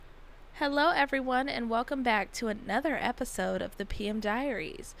Hello, everyone, and welcome back to another episode of the PM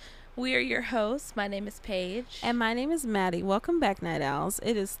Diaries. We are your hosts. My name is Paige. And my name is Maddie. Welcome back, Night Owls.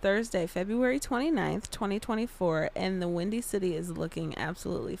 It is Thursday, February 29th, 2024, and the Windy City is looking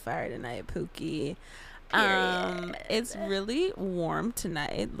absolutely fire tonight, Pookie. It's really warm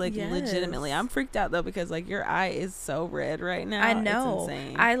tonight, legitimately. I'm freaked out though because your eye is so red right now. I know. It's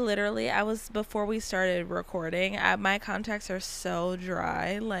insane. I was before we started recording. My contacts are so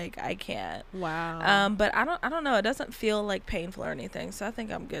dry, I can't. Wow. But I don't know. It doesn't feel painful or anything, so I think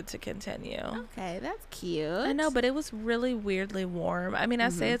I'm good to continue. Okay, that's cute. I know, but it was really weirdly warm. I mean, I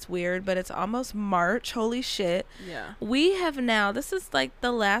say it's weird, but it's almost March. Holy shit. Yeah. We have now. This is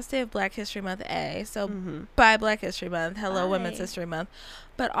the last day of Black History Month. By Black History Month, hello Women's History Month,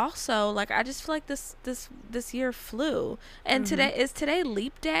 but also I just feel like this year flew, and today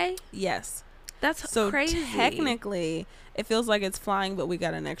Leap Day. Yes, that's so crazy. Technically it feels like it's flying, but we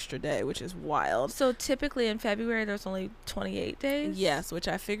got an extra day, which is wild. So typically in February there's only 28 days. Yes, which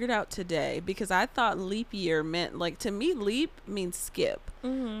I figured out today because I thought leap year meant to me leap means skip.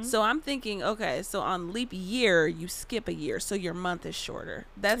 So I'm thinking, okay, so on leap year you skip a year, so your month is shorter.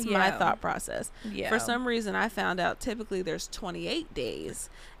 That's my thought process. Yeah. For some reason I found out typically there's 28 days.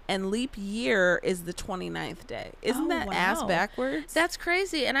 And leap year is the 29th day. Isn't that ass backwards? That's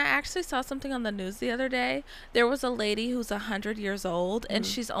crazy. And I actually saw something on the news the other day. There was a lady who's 100 years old, and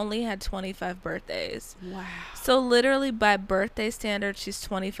she's only had 25 birthdays. Wow. So literally by birthday standards, she's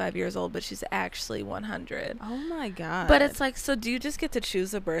 25 years old, but she's actually 100. Oh, my God. But it's so do you just get to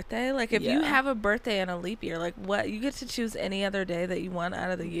choose a birthday? If you have a birthday in a leap year, what? You get to choose any other day that you want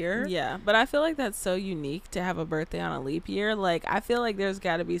out of the year? Yeah. But I feel like that's so unique to have a birthday on a leap year. I feel like there's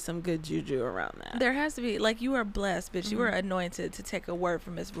got to be some good juju around that. There has to be. You are blessed, bitch. You are anointed to take a word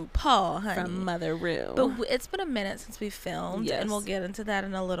from Miss RuPaul, honey. From Mother Ru. But it's been a minute since we filmed, yes. And we'll get into that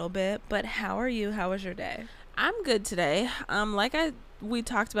in a little bit. But how are you? How was your day? I'm good today. We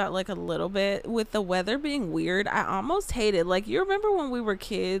talked about a little bit with the weather being weird. I almost hate it. You remember when we were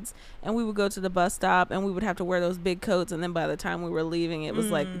kids and we would go to the bus stop and we would have to wear those big coats, and then by the time we were leaving it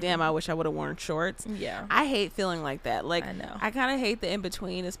was damn, I wish I would have worn shorts. Yeah. I hate feeling like that. I know. I kind of hate the in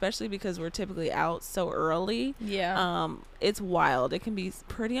between, especially because we're typically out so early. Yeah. It's wild. It can be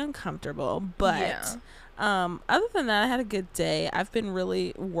pretty uncomfortable, but other than that, I had a good day. I've been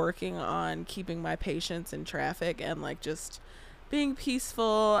really working on keeping my patience in traffic and just being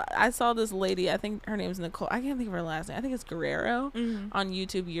peaceful. I saw this lady, I think her name's Nicole, I can't think of her last name, I think it's Guerrero, on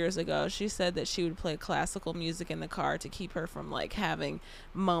YouTube years ago. She said that she would play classical music in the car to keep her from having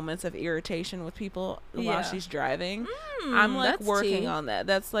moments of irritation with people while she's driving. I'm working on that.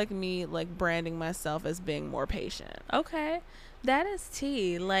 That's me branding myself as being more patient. Okay. That is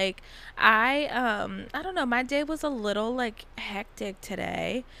tea. I don't know, my day was a little hectic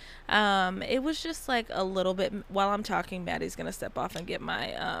today. It was just a little bit. While I'm talking, Maddie's gonna step off and get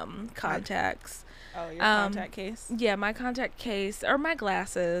my contacts. Oh, your contact case? Yeah, my contact case, or my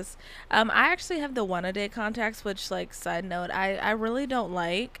glasses. I actually have the one-a-day contacts, which, side note, I really don't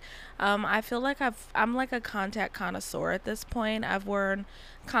like. I feel like I'm a contact connoisseur at this point. I've worn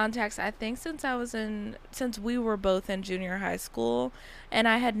contacts, I think, since we were both in junior high school, and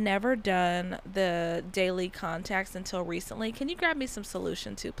I had never done the daily contacts until recently. Can you grab me some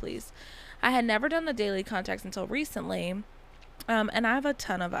solution too, please? I had never done the daily contacts until recently. And I have a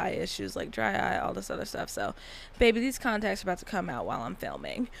ton of eye issues, dry eye, all this other stuff. So, baby, these contacts are about to come out while I'm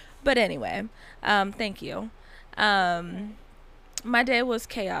filming. But anyway, thank you. My day was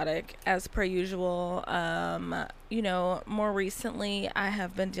chaotic as per usual. More recently I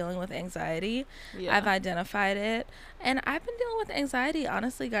have been dealing with anxiety. Yeah. I've identified it, and I've been dealing with anxiety,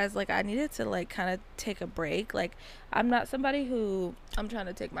 honestly, guys. I needed to kind of take a break. I'm not somebody who, I'm trying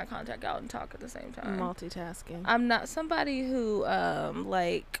to take my contact out and talk at the same time. Multitasking. I'm not somebody who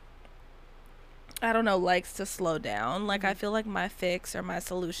I don't know, likes to slow down. I feel like my fix or my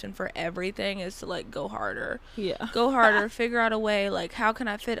solution for everything is to go harder. Yeah. Go harder, figure out a way, how can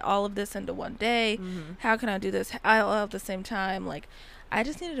I fit all of this into one day? How can I do this all at the same time? I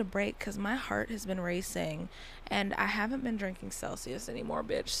just needed a break because my heart has been racing, and I haven't been drinking Celsius anymore,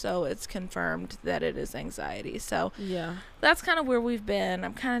 bitch. So it's confirmed that it is anxiety. So yeah, that's kind of where we've been.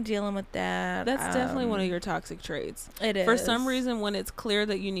 I'm kind of dealing with that. That's definitely one of your toxic traits. It is. For some reason, when it's clear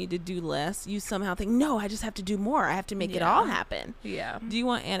that you need to do less, you somehow think, no, I just have to do more. I have to make it all happen. Yeah. Do you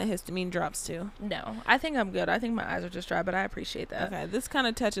want antihistamine drops too? No, I think I'm good. I think my eyes are just dry, but I appreciate that. Okay, this kind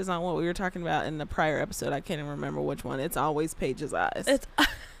of touches on what we were talking about in the prior episode. I can't even remember which one. It's always Paige's eyes.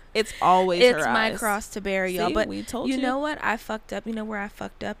 It's always it's her my eyes. cross to bear, y'all. See, But we told you you. know what? I fucked up. You know where I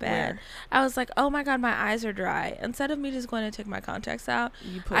fucked up at? Where? I was like, oh my God, my eyes are dry. Instead of me just going to take my contacts out,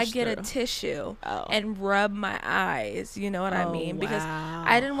 You I pushed get a through. tissue Oh. and rub my eyes. You know what I mean? Because wow.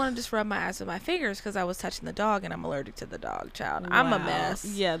 I didn't want to just rub my eyes with my fingers because I was touching the dog and I'm allergic to the dog, child. I'm a Wow. mess.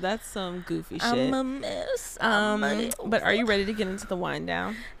 Yeah, that's some goofy shit. I'm a mess. But are you ready to get into the wind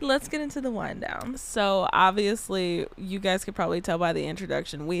down? Let's get into the wind down. So obviously, you guys could probably tell by the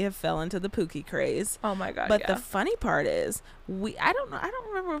introduction, we have fell into the Pookie craze. Oh my God. But yeah. the funny part is, I don't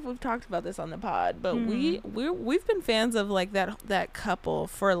remember if we've talked about this on the pod, but we've been fans of like that couple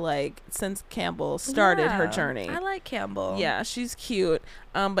for like since Campbell started her journey. I like Campbell. Yeah, she's cute.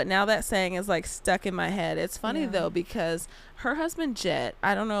 But now that saying is like stuck in my head. It's funny though, because her husband Jet,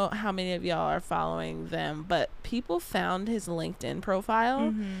 I don't know how many of y'all are following them, but people found his LinkedIn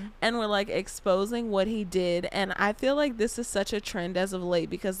profile and were like exposing what he did. And I feel like this is such a trend as of late,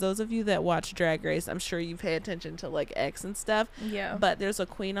 because those of you that watch Drag Race, I'm sure you pay attention to like X and stuff. Yeah. But there's a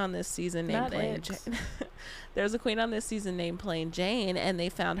queen on this season named Plain Jane. There's a queen on this season named Plain Jane, and they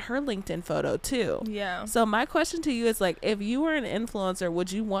found her LinkedIn photo too. Yeah. So my question to you is like, if you were an influencer,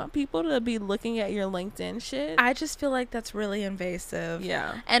 would you want people to be looking at your LinkedIn shit? I just feel like that's really invasive.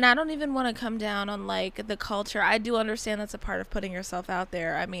 Yeah. And I don't even want to come down on like the culture. I do understand that's a part of putting yourself out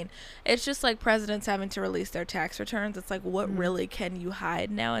there. I mean, it's just like presidents having to release their tax returns. It's like, what really can you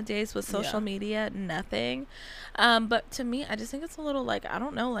hide nowadays with social media? Nothing. But to me, I just think it's a little like, I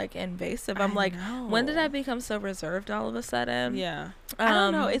don't know, like invasive. I'm like, when did I become so reserved all of a sudden? Yeah. I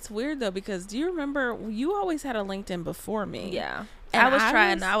don't know. It's weird though, because do you remember you always had a LinkedIn before me? Yeah.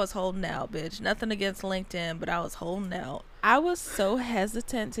 And I was holding out, bitch. Nothing against LinkedIn, but I was holding out. I was so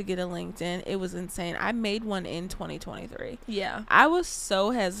hesitant to get a LinkedIn. It was insane. I made one in 2023. Yeah. I was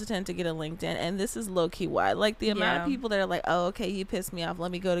so hesitant to get a LinkedIn, and this is low-key why. Like, the amount of people that are like, oh, okay, you pissed me off. Let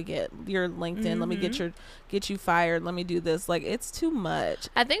me go to get your LinkedIn. Let me get you fired. Let me do this. Like, it's too much.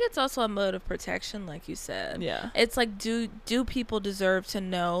 I think it's also a mode of protection, like you said. Yeah. It's like, do people deserve to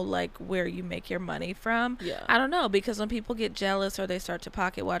know, like, where you make your money from? Yeah. I don't know, because when people get jealous or they start to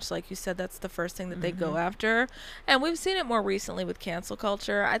pocket watch, like you said, that's the first thing that they go after. And we've seen it more recently with cancel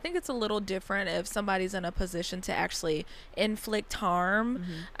culture. I think it's a little different if somebody's in a position to actually inflict harm.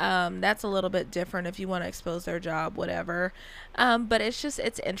 That's a little bit different if you want to expose their job, whatever. But it's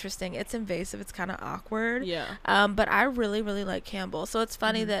interesting. It's invasive. It's kind of awkward. Yeah. But I really, really like Campbell. So it's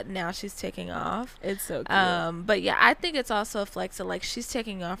funny that now she's taking off. It's so cute. But yeah, I think it's also a flex of like she's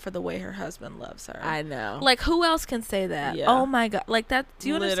taking off for the way her husband loves her. I know. Like, who else can say that? Yeah. Oh my God. Like that. Do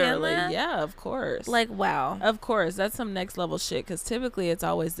you understand that? Yeah, of course. Like, wow. Of course. That's some next level shit, because typically it's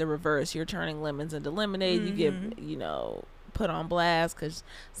always the reverse. You're turning lemons into lemonade. You get, put on blast because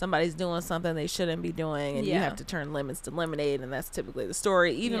somebody's doing something they shouldn't be doing, and you have to turn lemons to lemonade, and that's typically the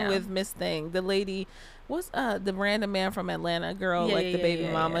story. Even with Miss Thing, the lady was the random man from Atlanta girl, the baby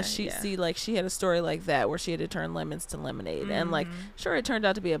mama. She had a story like that where she had to turn lemons to lemonade, and like, sure, it turned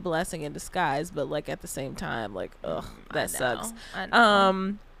out to be a blessing in disguise, but like at the same time, like, ugh, that sucks. I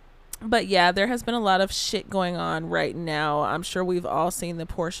know. But yeah, there has been a lot of shit going on right now. I'm sure we've all seen the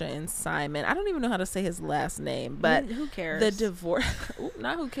Portia and Simon. I don't even know how to say his last name, but who cares? The divorce.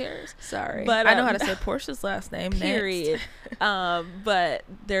 Not who cares. Sorry, but I know how to say Portia's last name. Period. But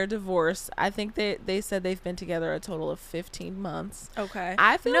their divorce. I think they said they've been together a total of 15 months. Okay.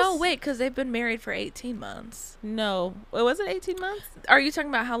 I feel wait, because they've been married for 18 months. No, was it 18 months? Are you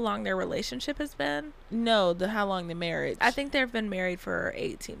talking about how long their relationship has been? No, how long the marriage. I think they've been married for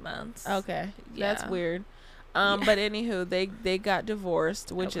 18 months. Okay, that's weird. But anywho, they got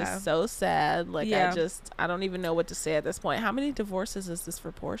divorced, which is so sad. Like, I don't even know what to say at this point. How many divorces is this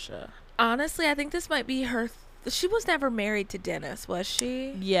for Portia? Honestly, I think this might be her. She was never married to Dennis, was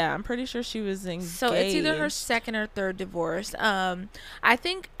she? Yeah, I'm pretty sure she was engaged. So it's either her second or third divorce. I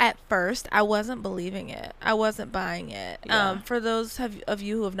think at first I wasn't believing it. I wasn't buying it. Yeah. For those of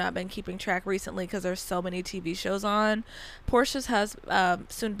you who have not been keeping track recently, because there's so many TV shows on, Portia's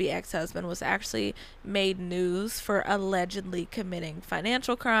soon-to-be ex-husband was actually made news for allegedly committing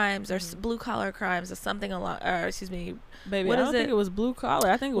financial crimes or blue-collar crimes or something along. Baby, I don't think it was blue collar.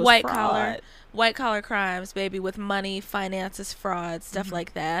 I think it was white collar crimes, baby, with money, finances, fraud, stuff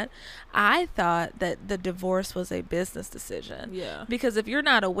like that. I thought that the divorce was a business decision. Yeah. Because if you're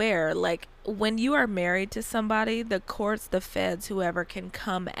not aware, like, when you are married to somebody, the courts, the feds, whoever can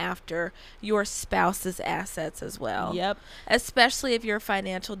come after your spouse's assets as well. Yep. Especially if your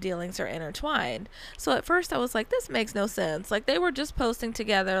financial dealings are intertwined. So at first I was like, this makes no sense. Like, they were just posting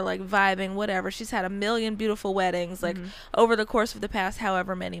together, like vibing, whatever. She's had a million beautiful weddings, like over the course of the past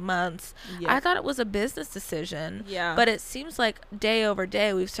however many months. I thought it was a business decision. Yeah. But it seems like day over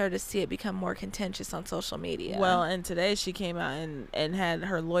day we've started to see it become more contentious on social media. Well, and today she came out and had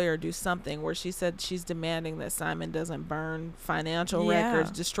her lawyer do something where she said she's demanding that Simon doesn't burn financial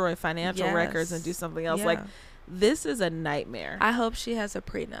records, destroy financial records, and do something else. Like, this is a nightmare. I hope she has a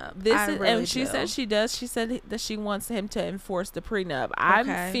prenup. And she said she does. She said that she wants him to enforce the prenup.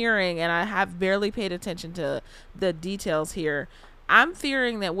 I'm fearing, and I have barely paid attention to the details here, I'm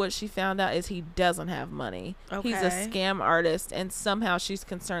fearing that what she found out is he doesn't have money. He's a scam artist, and somehow she's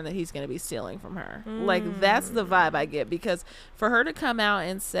concerned that he's going to be stealing from her. Like, that's the vibe I get, because for her to come out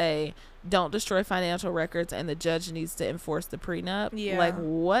and say, don't destroy financial records and the judge needs to enforce the prenup, like,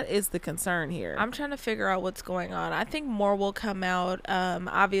 what is the concern here? I'm trying to figure out what's going on. I think more will come out,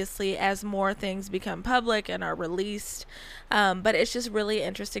 obviously, as more things become public and are released. But it's just really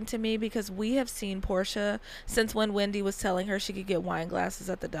interesting to me because we have seen Portia since when Wendy was telling her she could get wine glasses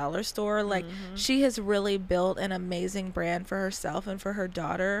at the dollar store. Like, she has really built an amazing brand for herself and for her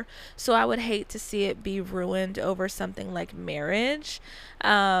daughter. So I would hate to see it be ruined over something like marriage.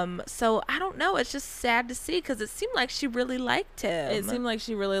 So I don't know. It's just sad to see because it seemed like she really liked him. It seemed like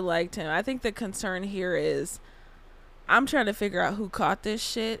she really liked him. I think the concern here is, I'm trying to figure out who caught this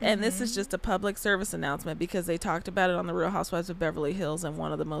shit, and this is just a public service announcement because they talked about it on the Real Housewives of Beverly Hills in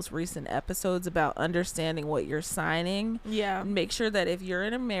one of the most recent episodes about understanding what you're signing. Make sure that if you're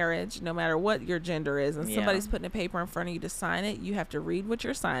in a marriage, no matter what your gender is, and somebody's putting a paper in front of you to sign it, you have to read what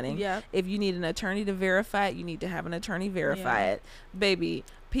you're signing. If you need an attorney to verify it, you need to have an attorney verify it. Baby,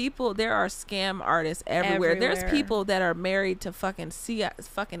 people, there are scam artists everywhere. There's people that are married to fucking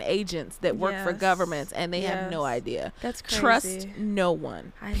agents that work for governments, and they have no idea. That's crazy. Trust no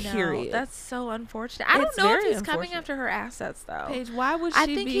one. I know. Period. That's so unfortunate. I don't know if he's coming after her assets, though. Paige, why would she I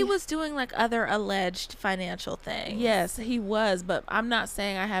think he was doing like other alleged financial things. Yes, he was, but I'm not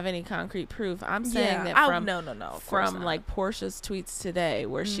saying I have any concrete proof. I'm saying that from like Portia's tweets today,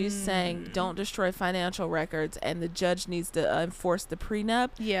 where she's saying don't destroy financial records and the judge needs to enforce the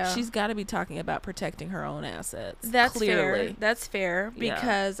prenup. She's got to be talking about protecting her own assets. That's clearly fair. That's fair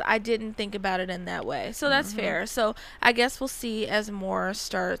because I didn't think about it in that way. So that's fair. So I guess we'll see as more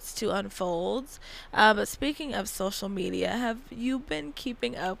starts to unfold. But speaking of social media, have you been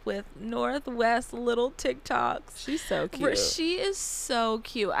keeping up with Northwest little TikToks? She's so cute. She is so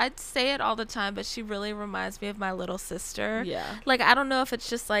cute. I'd say it all the time, but she really reminds me of my little sister. Like, I don't know if it's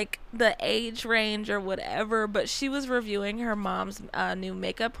just like the age range or whatever, but she was reviewing her mom's new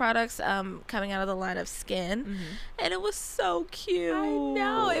makeup products coming out of the line of Skin, and it was so cute. I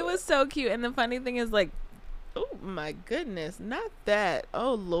know, it was so cute. And the funny thing is, like, oh my goodness, not that.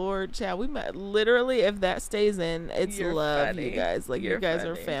 Oh Lord, child, we might literally, if that stays in, it's love, funny. You guys, like, you guys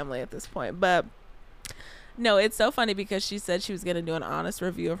are family at this point. But no, it's so funny because she said she was going to do an honest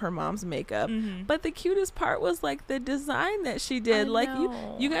review of her mom's makeup. But the cutest part was like the design that she did. Like,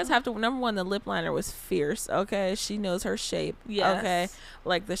 you guys have to, number one, the lip liner was fierce. Okay. She knows her shape. Okay.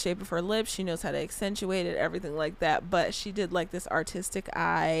 Like the shape of her lips. She knows how to accentuate it, everything like that. But she did like this artistic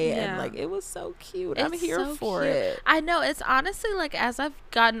eye and like, it was so cute. I'm here for it. I know. It's honestly like, as I've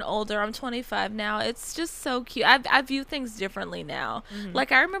gotten older, I'm 25 now. It's just so cute. I view things differently now.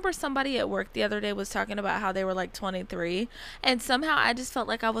 Like, I remember somebody at work the other day was talking about how they were like 23, and somehow I just felt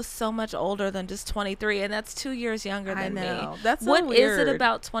like I was so much older than just 23, and that's 2 years younger than me. That's so what weird. Is it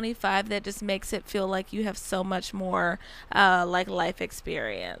about 25 that just makes it feel like you have so much more like life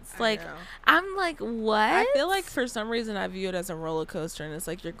experience? Like, I'm like, what? I feel like for some reason I view it as a roller coaster, and it's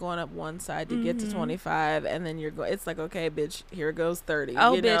like you're going up one side to get to 25, and then you're it's like, okay, bitch, here goes 30.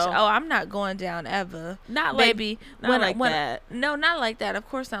 Oh, you bitch, know? Oh, I'm not going down ever. Not baby. Like, not like that. No, not like that. Of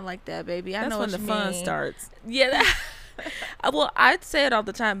course not like that, baby. I That's know when what the you fun mean. starts. Yeah. Well, I'd say it all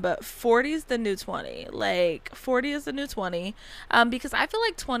the time, but 40 is the new 20. Like, 40 is the new 20. Because I feel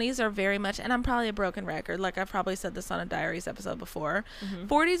like 20s are very much, and I'm probably a broken record, like I've probably said this on a Diaries episode before.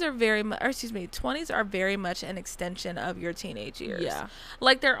 40s are very much, or excuse me, 20s are very much an extension of your teenage years. Yeah.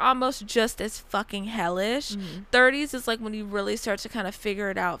 Like, they're almost just as fucking hellish. 30s is like when you really start to kind of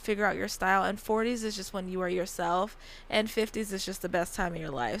figure out your style, and 40s is just when you are yourself, and 50s is just the best time of your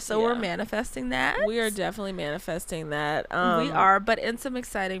life. So we're manifesting that. We are definitely manifesting that. We are, but in some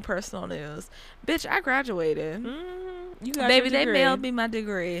exciting personal news, bitch, I graduated. You got Baby, your degree. they mailed me my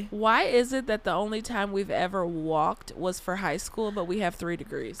degree. Why is it that the only time we've ever walked was for high school, but we have 3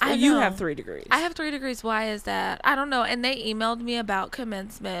 degrees? I You know. have 3 degrees. I have 3 degrees. Why is that? I don't know. And they emailed me about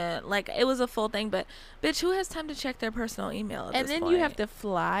commencement. Like, it was a full thing. But, bitch, who has time to check their personal email at and this then point? you have to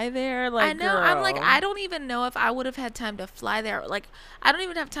fly there. Like, I know. girl. I'm like, I don't even know if I would have had time to fly there. Like, I don't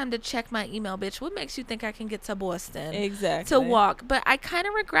even have time to check my email, bitch. What makes you think I can get to Boston Exactly. to walk? But I kind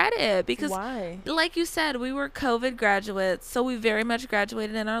of regret it because, why? like you said, we were COVID graduates, so we very much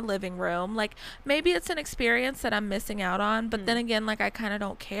graduated in our living room. Like, maybe it's an experience that I'm missing out on, but then again, like, I kind of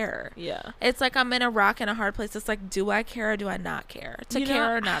don't care. Yeah. It's like I'm in a rock and a hard place. It's like, do I care or do I not care? To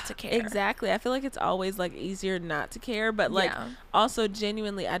care or not to care? Exactly. I feel like it's always like easier not to care, but like also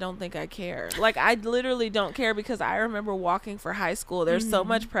genuinely, I don't think I care. Like, I literally don't care because I remember walking for high school. There's so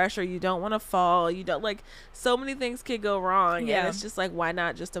much pressure. You don't want to fall. You don't, like, so many things could go wrong. Yeah. And it's just like, why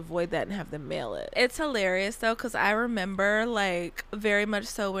not just avoid that and have them mail it? It's hilarious though, because I remember like very much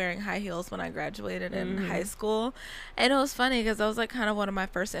so wearing high heels when I graduated in high school, and it was funny because that was like kind of one of my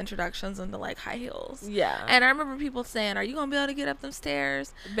first introductions into like high heels. Yeah. And I remember people saying, "Are you gonna be able to get up them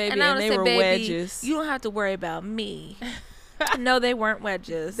stairs?" Baby, and I and would they say, were "Baby, wedges. you don't have to worry about me." No, they weren't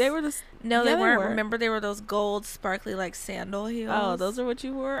wedges. They were the No, yeah, they weren't. were. Remember, they were those gold, sparkly, like sandal heels. Oh, those are what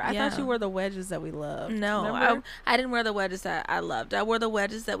you wore? I thought Yeah. you wore the wedges that we loved. No, I didn't wear the wedges that I loved. I wore the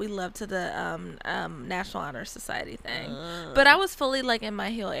wedges that we loved to the National Honor Society thing. But I was fully like in my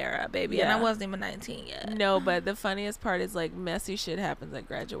heel era, baby, and I wasn't even 19 yet. No, but the funniest part is like messy shit happens at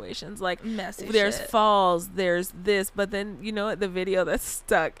graduations. Like Messy there's shit. falls, there's this, but then you know what? The video that's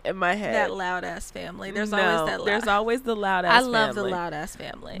stuck in my head. That loud ass family. There's No, always that loud. There's always the loud ass I family. love the loud ass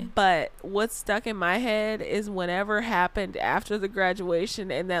family. But what's stuck in my head is whenever happened after the graduation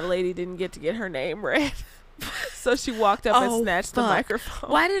and that lady didn't get to get her name read. So she walked up and snatched the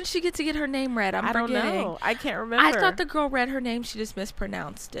microphone. Why didn't she get to get her name read? I don't know. I can't remember. I thought the girl read her name. She just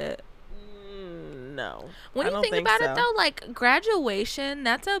mispronounced it. No. When you think about it, though, like graduation,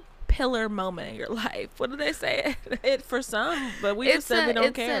 that's a pillar moment in your life. What do they say? It for some, but we just said we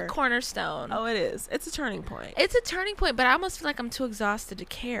don't care. It's a cornerstone. Oh, it is. It's a turning point. It's a turning point, but I almost feel like I'm too exhausted to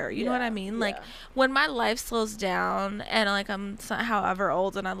care. You know what I mean? Like when my life slows down and like I'm however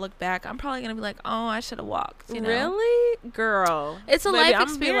old and I look back, I'm probably gonna be like, oh, I should have walked. You know? Really, girl? It's a life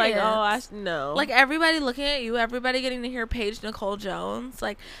experience. I'm gonna be like, oh, no. Like everybody looking at you, everybody getting to hear Paige Nicole Jones,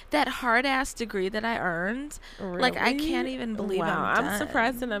 like that hard ass degree that I earned. Really? Like I can't even believe I'm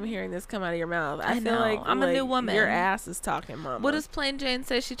surprised that I'm hearing this come out of your mouth. I feel like I'm a new woman. Your ass is talking, mama. What does Plain Jane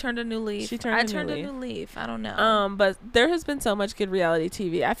say? She turned a new leaf. I turned a new leaf. I don't know. But there has been so much good reality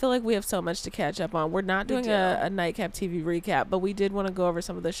TV. I feel like we have so much to catch up on. We're not doing a nightcap TV recap, but we did want to go over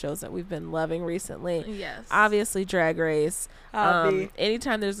some of the shows that we've been loving recently. Yes. Obviously, Drag Race.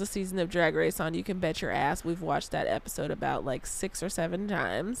 Anytime there's a season of Drag Race on, you can bet your ass we've watched that episode about like 6 or 7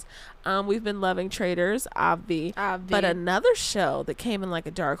 times. We've been loving Traders, Obvi. But another show that came in like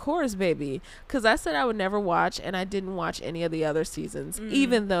a dark horse, baby, because I said I would never watch, and I didn't watch any of the other seasons,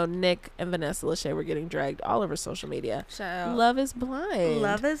 even though Nick and Vanessa Lachey were getting dragged all over social media. Love is Blind.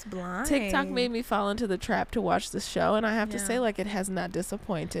 Love is Blind. TikTok made me fall into the trap to watch the show, and I have to say, like, it has not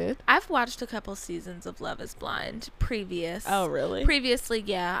disappointed. I've watched a couple seasons of Love is Blind Oh, really? Previously,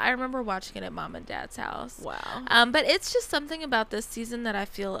 yeah. I remember watching it at Mom and Dad's house. Wow. But it's just something about this season that I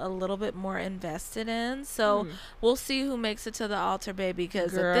feel a little bit more invested in. So we'll see who makes it to the altar, baby,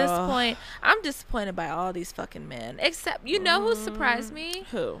 because at this point, I'm disappointed by all these fucking men. Except, you know who surprised me?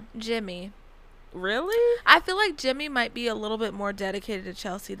 Who? Jimmy. Really? I feel like Jimmy might be a little bit more dedicated to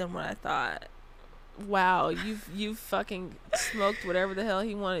Chelsea than what I thought. Wow, you've fucking smoked whatever the hell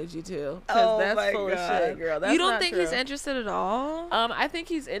he wanted you to. Because that's full of shit, girl. That's you don't not think true. he's interested at all? I think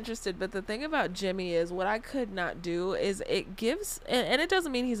he's interested, but the thing about Jimmy is what I could not do is it gives, and it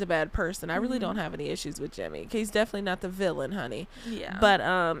doesn't mean he's a bad person. I really don't have any issues with Jimmy. He's definitely not the villain, honey. Yeah. But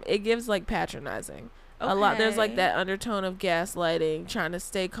it gives like patronizing. A lot. There's like that undertone of gaslighting, trying to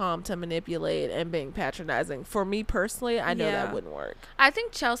stay calm to manipulate, and being patronizing. For me personally, I know that wouldn't work. I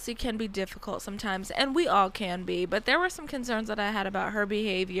think Chelsea can be difficult sometimes, and we all can be, but there were some concerns that I had about her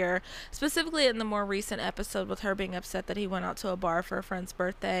behavior, specifically in the more recent episode with her being upset that he went out to a bar for a friend's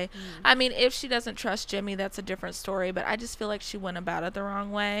birthday. I mean, if she doesn't trust Jimmy, that's a different story, but I just feel like she went about it the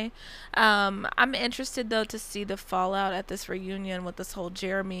wrong way. I'm interested, though, to see the fallout at this reunion with this whole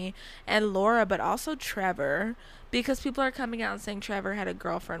Jeremy and Laura, but also Trevor, because people are coming out and saying Trevor had a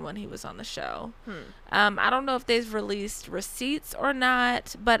girlfriend when he was on the show. I don't know if they've released receipts or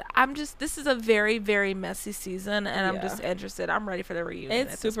not, but this is a very, very messy season, and I'm just interested. I'm ready for the reunion.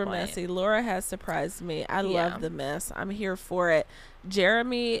 It's super messy. Laura has surprised me. I love the mess. I'm here for it.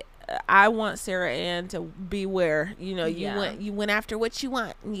 Jeremy, I want Sarah Ann to beware. You know, you went after what you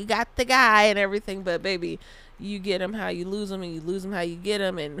want, and you got the guy and everything, but baby, you get him how you lose him, and you lose him how you get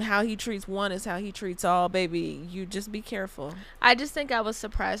him, and how he treats one is how he treats all, baby. You just be careful. I just think I was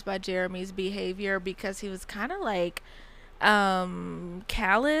surprised by Jeremy's behavior because he was kind of like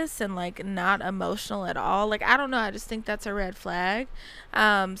callous and like not emotional at all. Like, I don't know, I just think that's a red flag. So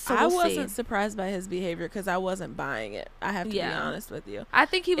I wasn't surprised by his behavior because I wasn't buying it. I have to be honest with you. I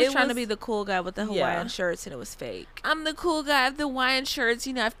think he was trying to be the cool guy with the Hawaiian shirts, and it was fake. I'm the cool guy of the Hawaiian shirts.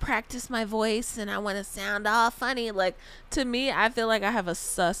 You know, I've practiced my voice and I want to sound all funny. Like, to me, I feel like I have a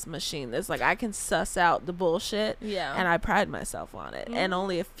sus machine. That's like, I can suss out the bullshit. Yeah. And I pride myself on it. And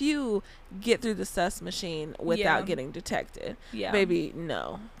only a few get through the sus machine without getting detected. Yeah. Baby,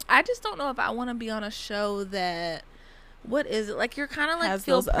 no. I just don't know if I want to be on a show that, what is it? Like, you're kind of like has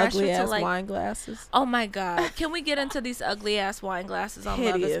feel those pressure ugly ass to like wine glasses. Oh my God. Can we get into these ugly ass wine glasses on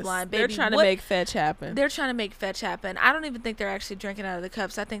Hideous. Love is Blind? Baby, they're trying to make fetch happen. They're trying to make fetch happen. I don't even think they're actually drinking out of the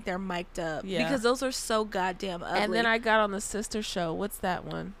cups. I think they're mic'd up. Yeah. Because those are so goddamn ugly. And then I got on the sister show. What's that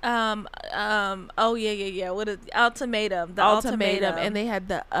one? Oh yeah. What is Ultimatum? The Ultimatum. And they had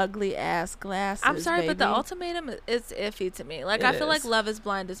the ugly ass glasses. I'm sorry, baby. but the Ultimatum is iffy to me. Like, I feel like Love is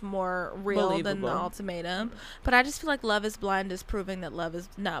Blind is more real than the Ultimatum. But I just feel like Love is Blind is proving that love is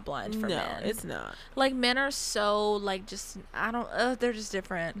not blind for men. No, it's not. Like, men are so like just they're just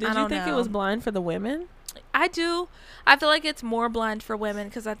different. Did you think it was blind for the women? I do. I feel like it's more blind for women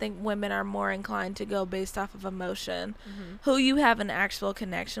because I think women are more inclined to go based off of emotion, who you have an actual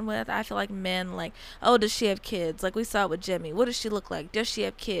connection with. I feel like men, like, oh, does she have kids? Like, we saw it with Jimmy. What does she look like? Does she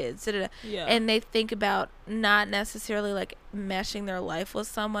have kids? Yeah. And they think about not necessarily like meshing their life with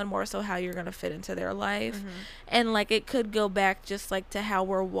someone, more so how you're going to fit into their life. And like, it could go back just like to how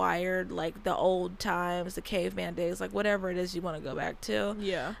we're wired, like the old times, the caveman days, like whatever it is you want to go back to.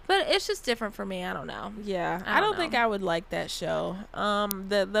 Yeah. But it's just different for me. I don't know. Yeah. I don't think I would like that show.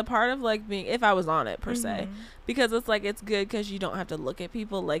 The part of like being, if I was on it per se, because it's like, it's good because you don't have to look at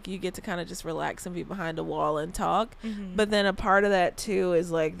people. Like, you get to kind of just relax and be behind a wall and talk. But then a part of that too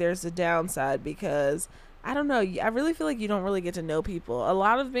is like, there's a downside because I don't know, I really feel like you don't really get to know people. A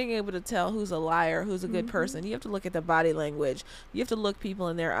lot of being able to tell who's a liar, who's a good person, you have to look at the body language. You have to look people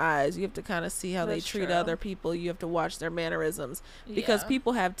in their eyes. You have to kind of see how they treat other people. You have to watch their mannerisms because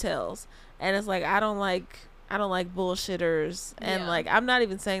people have tells. And it's like, I don't like bullshitters. And like, I'm not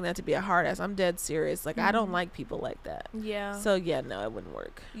even saying that to be a hard ass. I'm dead serious. Like, I don't like people like that. Yeah. So yeah, no, it wouldn't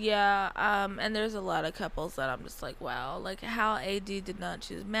work. Yeah. And there's a lot of couples that I'm just like, wow, like how AD did not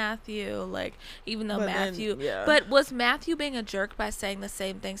choose Matthew. Like, even though but was Matthew being a jerk by saying the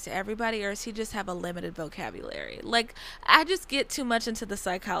same things to everybody, or does he just have a limited vocabulary? Like, I just get too much into the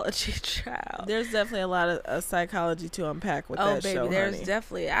psychology child. There's definitely a lot of psychology to unpack with that show. Oh baby, there's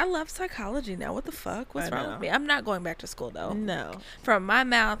definitely. I love psychology now. What the fuck? What's wrong with me? I'm not going back to school though. No. From my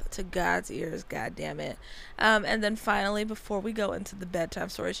mouth to God's ears, god damn it. And then finally, before we go into the bedtime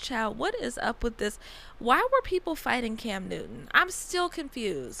stories, child, what is up with this? Why were people fighting Cam Newton? I'm still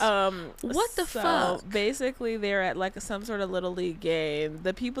confused. What the fuck? Basically, they're at like some sort of little league game.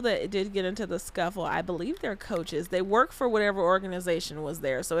 The people that did get into the scuffle, I believe they're coaches. They work for whatever organization was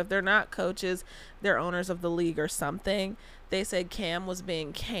there. So if they're not coaches, they're owners of the league or something. They said Cam was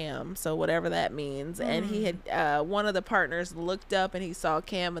being Cam, so whatever that means. And he had one of the partners looked up and he saw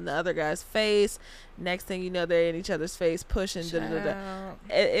Cam in the other guy's face. Next thing you know, they're in each other's face pushing.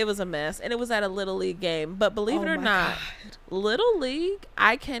 It was a mess, and it was at a little league game. But believe it or not, little league,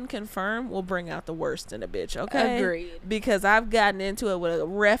 I can confirm, will bring out the worst in a bitch. Okay, agreed. Because I've gotten into it with a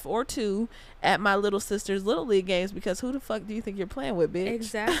ref or two at my little sister's little league games. Because who the fuck do you think you're playing with, bitch?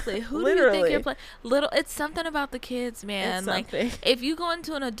 Exactly. Who do you think you're playing? It's something about the kids, man. Like, if you go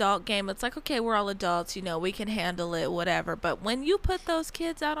into an adult game, it's like, okay, we're all adults, you know, we can handle it, whatever. But when you put those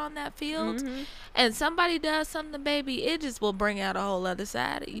kids out on that field and somebody does something, baby, it just will bring out a whole other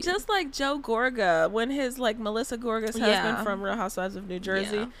side of you. Just like Joe Gorga, when his, like, Melissa Gorga's husband from Real Housewives of New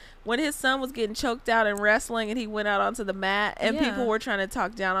Jersey, when his son was getting choked out in wrestling and he went out onto the mat and people were trying to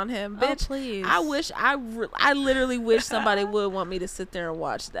talk down on him. Bitch, please. I literally wish somebody would want me to sit there and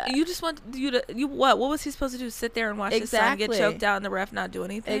watch that. You just want what was he supposed to do? Sit there and watch his son get choked out and the ref not do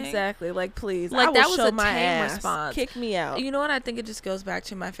anything? Exactly. Like, please. Like, that was a tame response. Kick me out. You know what? I think it just goes back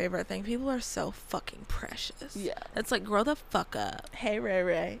to my favorite thing. People are so fucking precious. Yeah. It's like, grow the fuck up. Hey, Ray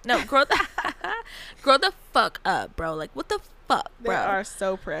Ray. No, grow the fuck up, bro. Like, what the fuck, bro? They are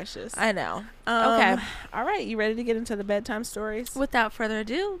so precious. I know. Okay. All right. You ready to get into the bedtime stories? Without further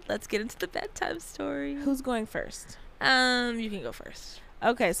ado, let's get into the bedtime story. Who's going first? You can go first.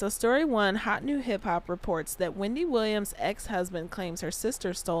 Okay, so story one, Hot New Hip Hop reports that Wendy Williams' ex-husband claims her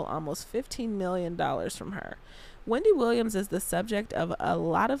sister stole almost $15 million from her. Wendy Williams is the subject of a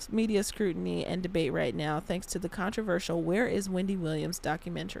lot of media scrutiny and debate right now thanks to the controversial Where is Wendy Williams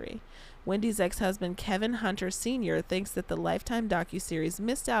documentary. Wendy's ex-husband Kevin Hunter Sr. thinks that the Lifetime docuseries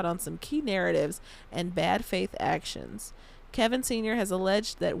missed out on some key narratives and bad faith actions. Kevin Sr. has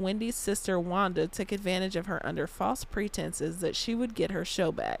alleged that Wendy's sister Wanda took advantage of her under false pretenses that she would get her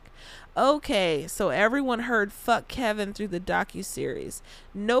show back. Okay, so everyone heard fuck Kevin through the docuseries.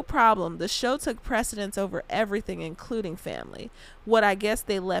 No problem. The show took precedence over everything, including family. What I guess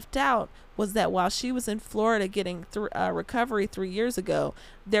they left out was that while she was in Florida getting recovery 3 years ago,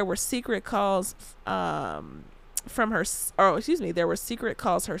 there were secret calls there were secret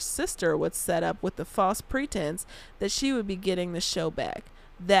calls her sister would set up with the false pretense that she would be getting the show back.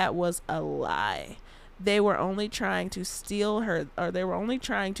 That was a lie. They were only trying to steal her, or they were only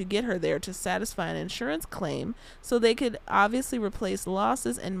trying to get her there to satisfy an insurance claim so they could obviously replace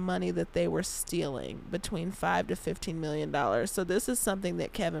losses and money that they were stealing, between $5 to $15 million. So this is something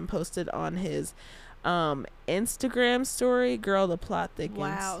that Kevin posted on his Instagram story. Girl, the plot thickens.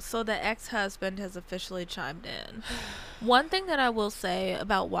 Wow, so the ex-husband has officially chimed in. One thing that I will say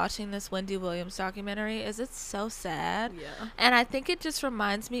about watching this Wendy Williams documentary is it's so sad. Yeah. And I think it just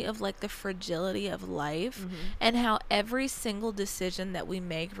reminds me of like the fragility of life, and how every single decision that we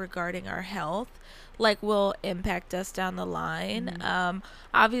make regarding our health like will impact us down the line.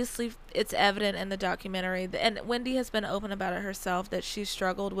 Obviously it's evident in the documentary, and Wendy has been open about it herself, that she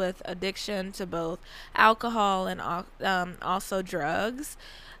struggled with addiction to both alcohol and also drugs.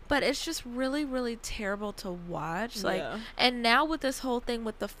 But it's just really, really terrible to watch. Like, and now with this whole thing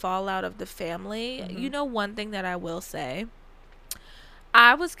with the fallout of the family, you know, one thing that I will say,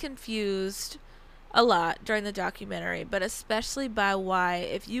 I was confused a lot during the documentary, but especially by why,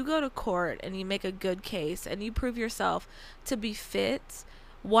 if you go to court and you make a good case and you prove yourself to be fit,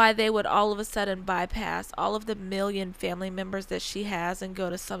 why they would all of a sudden bypass all of the million family members that she has and go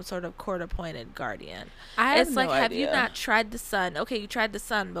to some sort of court-appointed guardian. It's like, have you not tried the son? Okay, you tried the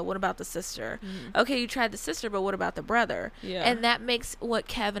son, but what about the sister? Okay, you tried the sister, but what about the brother? And that makes what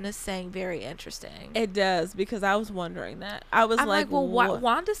Kevin is saying very interesting. It does, because I was wondering that. I'm like, well,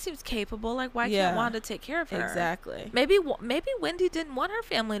 Wanda seems capable. Like, why can't Wanda take care of her? Exactly. Maybe Wendy didn't want her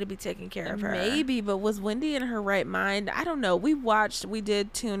family to be taking care of her. Maybe, but was Wendy in her right mind? I don't know. We did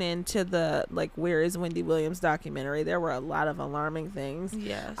tune into the Where is Wendy Williams documentary. There were a lot of alarming things.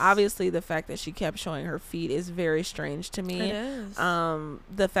 Yes. Obviously the fact that she kept showing her feet is very strange to me. It is.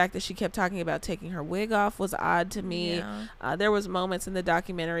 The fact that she kept talking about taking her wig off was odd to me. There was moments in the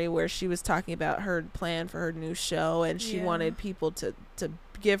documentary where she was talking about her plan for her new show, and she wanted people to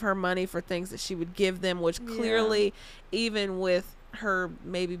give her money for things that she would give them, which clearly, even with her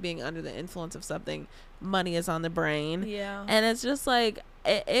maybe being under the influence of something, money is on the brain. And it's just like,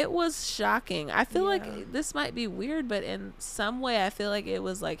 it was shocking. I feel like this might be weird, but in some way I feel like it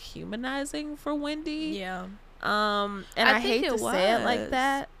was like humanizing for Wendy. And I hate to say it like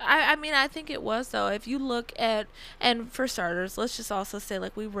that. I mean, I think it was, though. If you look at, and for starters, let's just also say,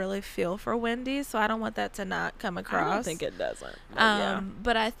 like, we really feel for Wendy, so I don't want that to not come across. I don't think it doesn't.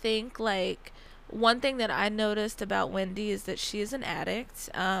 But I think, like, one thing that I noticed about Wendy is that she is an addict,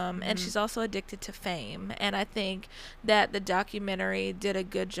 and she's also addicted to fame. And I think that the documentary did a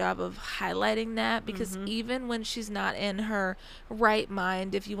good job of highlighting that, because even when she's not in her right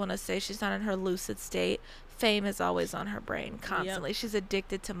mind, if you want to say she's not in her lucid state, fame is always on her brain constantly. She's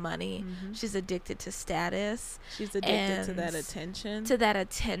addicted to money. She's addicted to status. She's addicted to that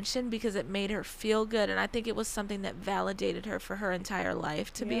attention. Because it made her feel good. And I think it was something that validated her for her entire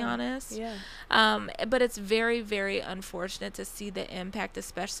life, to be honest. But it's very, very unfortunate to see the impact,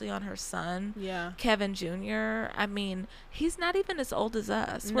 especially on her son, Kevin Jr. I mean, he's not even as old as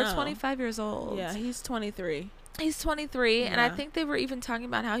us. We're 25 years old. Yeah, he's 23. He's 23, and I think they were even talking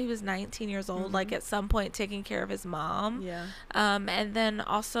about how he was 19 years old, like at some point taking care of his mom. And then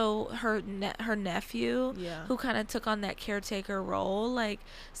also her nephew, who kind of took on that caretaker role. Like,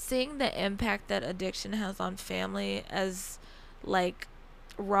 seeing the impact that addiction has on family as, like,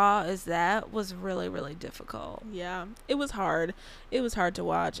 raw as that was really, really difficult. It was hard to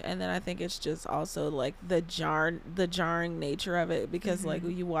watch. And then I think it's just also like the jarring nature of it, because like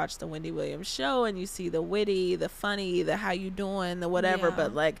you watch the Wendy Williams show and you see the witty, the funny, the how you doing, the whatever,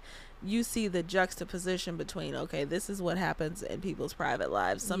 but like you see the juxtaposition between, okay, this is what happens in people's private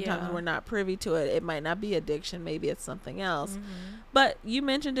lives. Sometimes we're not privy to it. It might not be addiction, maybe it's something else. But you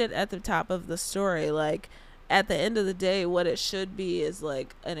mentioned it at the top of the story, like, at the end of the day, what it should be is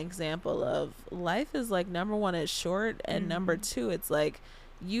like an example of life is like, number one, it's short, and number two, it's like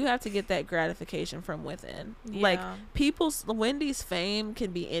you have to get that gratification from within. Like Wendy's fame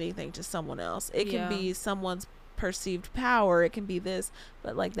can be anything to someone else. It can be someone's perceived power, it can be this,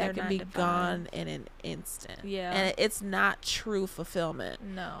 but like that can be gone in an instant. And it's not true fulfillment.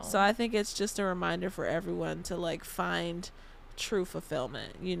 No. So I think it's just a reminder for everyone to like find true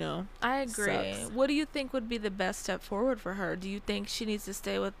fulfillment, you know. I agree. What do you think would be the best step forward for her? Do you think she needs to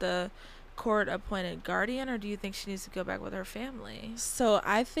stay with the court appointed guardian, or do you think she needs to go back with her family? So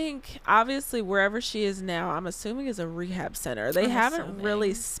I think obviously wherever she is now, I'm assuming is a rehab center. They haven't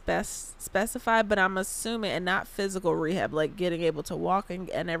really specified, but I'm assuming, and not physical rehab, like getting able to walk and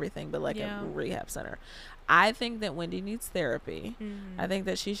everything, but like a rehab center. I think that Wendy needs therapy. I think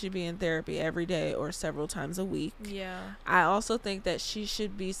that she should be in therapy every day or several times a week. I also think that she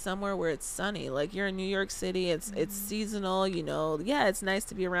should be somewhere where it's sunny. Like, you're in New York City, it's seasonal, you know. Yeah, it's nice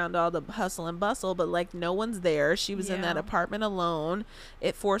to be around all the hustle and bustle, but like no one's there. She was in that apartment alone.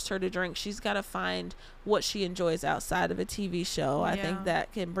 It forced her to drink. She's got to find what she enjoys outside of a TV show. I think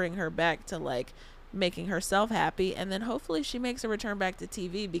that can bring her back to like making herself happy, and then hopefully she makes a return back to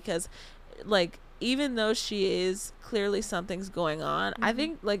TV, because like, even though she is clearly something's going on, I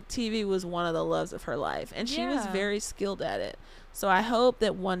think like TV was one of the loves of her life, and she was very skilled at it. So I hope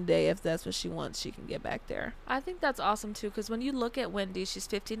that one day, if that's what she wants, she can get back there. I think that's awesome too, because when you look at Wendy, she's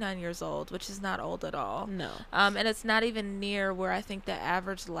 59 years old, which is not old at all. No. And it's not even near where I think the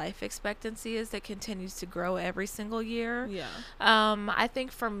average life expectancy is, that continues to grow every single year. I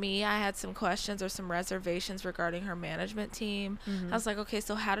think for me, I had some questions or some reservations regarding her management team. I was like, okay,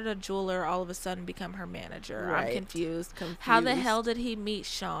 so how did a jeweler all of a sudden become her manager? I'm confused. How the hell did he meet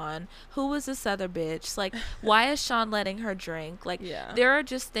Sean? Who was this other bitch? Like, why is Sean letting her drink? Like, there are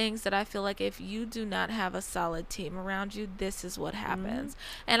just things that I feel like if you do not have a solid team around you, this is what happens.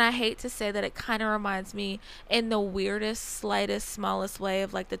 And I hate to say that, it kind of reminds me in the weirdest, slightest, smallest way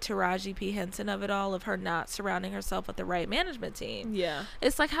of like the Taraji P. Henson of it all, of her not surrounding herself with the right management team.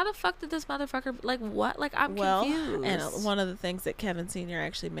 It's like, how the fuck did this motherfucker, like, what? Like, I'm confused. And one of the things that Kevin Sr.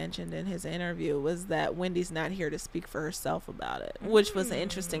 actually mentioned in his interview was that Wendy's not here to speak for herself about it, which was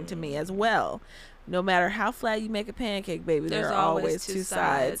interesting to me as well. No matter how flat you make a pancake, baby, there are always two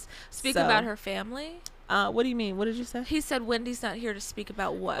sides. Speak about her family. What do you mean? What did you say? He said Wendy's not here to speak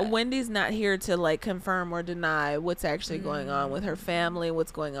about what? Wendy's not here to like confirm or deny what's actually going on with her family,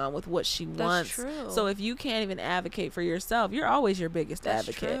 what's going on with what she wants. That's true. So if you can't even advocate for yourself, you're always your biggest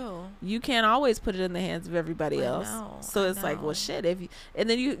advocate. True. You can't always put it in the hands of everybody else. So it's like, well, shit. And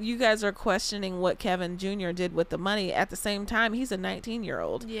then you guys are questioning what Kevin Jr. did with the money. At the same time, he's a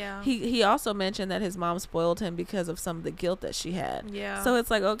 19-year-old. He also mentioned that his mom spoiled him because of some of the guilt that she had. So it's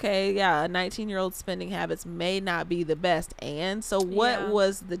like, okay, a 19-year-old spending habits may not be the best, and so what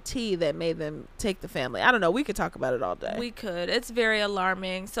was the tea that made them take the family? I don't know, we could talk about it all day. We could. It's very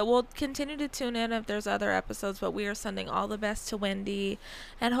alarming, so we'll continue to tune in if there's other episodes, but we are sending all the best to Wendy,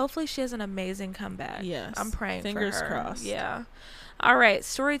 and hopefully she has an amazing comeback. I'm praying fingers for her. Crossed. All right,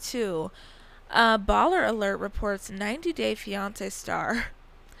 story 2. Baller Alert reports 90 Day Fiance star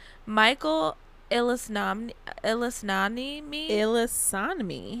Michael Ilisnami,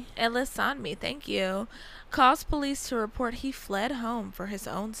 thank you, calls police to report he fled home for his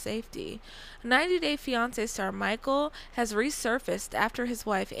own safety. 90 Day Fiancé star Michael has resurfaced after his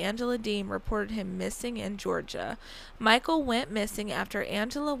wife Angela Deem reported him missing in Georgia. Michael went missing after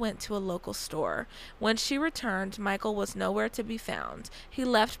Angela went to a local store. When she returned, Michael was nowhere to be found. He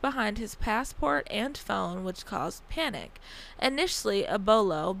left behind his passport and phone, which caused panic. Initially, a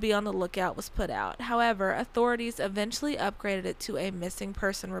BOLO, be on the lookout, was put out. However, authorities eventually upgraded it to a missing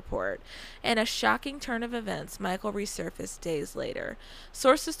person report. In a shocking turn of events, Michael resurfaced days later.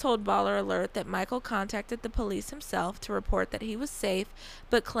 Sources told Baller Alert that Michael contacted the police himself to report that he was safe,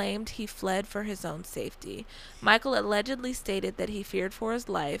 but claimed he fled for his own safety. Michael allegedly stated that he feared for his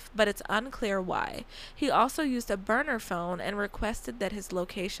life, but it's unclear why. He also used a burner phone and requested that his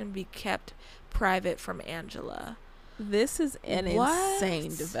location be kept private from Angela. This is an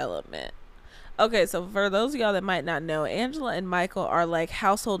insane development. Okay, so for those of y'all that might not know, Angela and Michael are like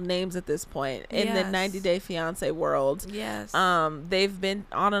household names at this point in the 90 Day Fiancé world. They've been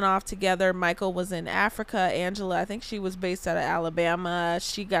on and off together. Michael was in Africa. Angela, I think she was based out of Alabama.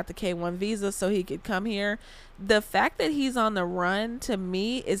 She got the K-1 visa so he could come here. The fact that he's on the run, to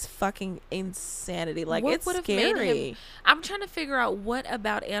me, is fucking insanity. Like, it's scary. I'm trying to figure out what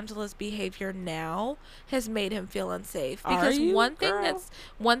about Angela's behavior now has made him feel unsafe. Because one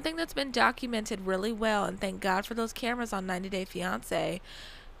thing that's been documented really well, and thank God for those cameras on 90 Day Fiancé,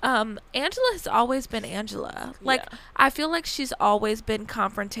 Angela has always been Angela. Like, Yeah. I feel like she's always been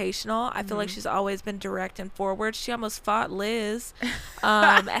confrontational. I feel like Mhm. she's always been direct and forward. She almost fought Liz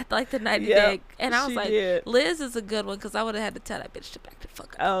at like the 90 Yep, day. And I was she like, did. Liz is a good one because I would have had to tell that bitch to back the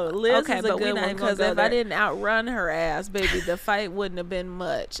fuck up. Oh, Liz Okay, is a but we good not one even gonna because go if I there. didn't outrun her ass, baby, the fight wouldn't have been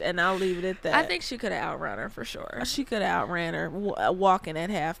much. And I'll leave it at that. I think she could have outrun her for sure. she could have outran her walking at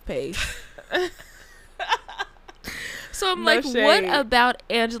half pace. So I'm No like, shade. what about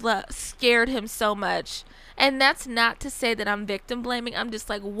Angela scared him so much? And that's not to say that I'm victim blaming. I'm just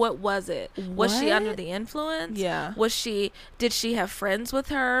like, what was it? Was she under What? the influence? Yeah. Did she have friends with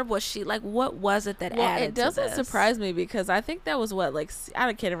her? Was she like, what was it that Well, added it doesn't to this? surprise me because I think that was what, like, I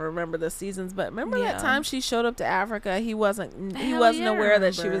can't even remember the seasons, but remember Yeah. that time she showed up to Africa? He wasn't Hell yeah, I aware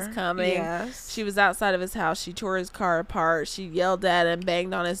that she was remember. coming. Yes. She was outside of his house. She tore his car apart. She yelled at him,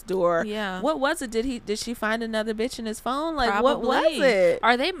 banged on his door. Yeah. What was it? Did she find another bitch in his phone? Like, what was Probably. it?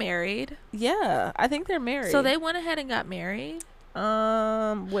 Are they married? Yeah, I think they're married. So they went ahead and got married?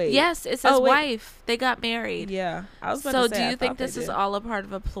 Wait. Yes, it's his Oh, wait. wife. They got married. Yeah, I was about So to say, do I you think thought they this is did. all a part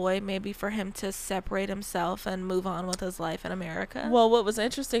of a ploy maybe for him to separate himself and move on with his life in America? Well, what was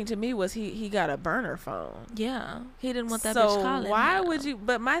interesting to me was he got a burner phone. Yeah. He didn't want that So bitch calling why him. would you?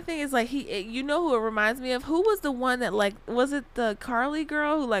 But my thing is, like, you know who it reminds me of? Who was the one that, like, was it the Carly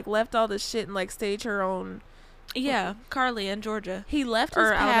girl who, like, left all the shit and, like, staged her own? Yeah, Carly in Georgia. He left his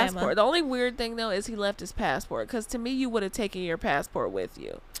Or Alabama. passport. The only weird thing though is he left his passport, because to me you would have taken your passport with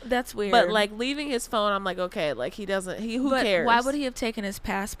you. That's weird. But like leaving his phone, I'm like, okay, like who but cares? why would he have taken his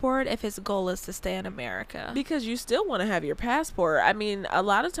passport if his goal is to stay in America? Because you still want to have your passport. I mean, a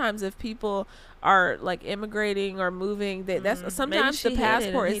lot of times if people are like immigrating or moving, that's sometimes she the hid it and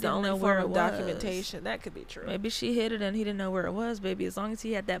passport he is the didn't only know form where of it was. documentation. That could be true. Maybe she hid it and he didn't know where it was, baby. As long as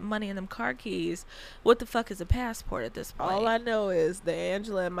he had that money and them car keys, what the fuck is a passport at this point? All I know is the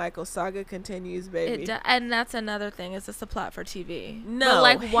Angela and Michael saga continues, baby. And that's another thing. Is this a plot for TV? No, but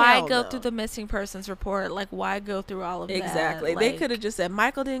like, why hell go no. through the missing persons report? Like, why go through all of that? Exactly. They Like, could have just said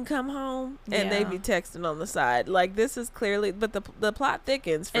Michael didn't come home, and they'd Yeah. be texting on the side. Like, this is clearly, but the plot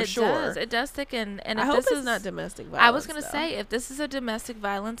thickens for sure. It does thicken. And I if hope this it's is not domestic violence. I was gonna though. say, if this is a domestic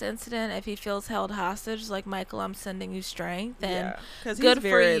violence incident, if he feels held hostage, like, Michael, I'm sending you strength, and because good he's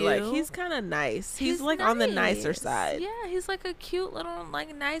for very you. like he's kind of nice. He's like on the nicer nice. side. Yeah, he's like a cute little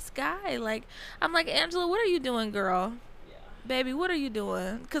like nice guy. Like, I'm like, Angela, what are you doing, girl? Baby, what are you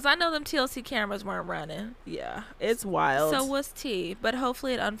doing? Because I know them TLC cameras weren't running. Yeah, it's wild. So what's tea? But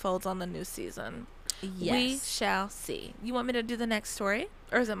hopefully it unfolds on the new season. yes. We shall see. You want me to do the next story?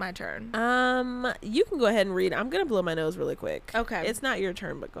 Or is it my turn? You can go ahead and read. I'm gonna blow my nose really quick. Okay. It's not your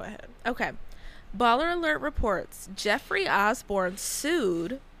turn, but go ahead. Okay. Baller Alert reports Jeffrey Osborne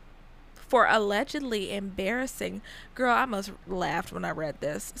sued for allegedly embarrassing. Girl, I almost laughed when I read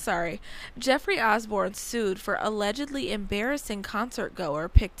this. Sorry. Jeffrey Osborne sued for allegedly embarrassing concert goer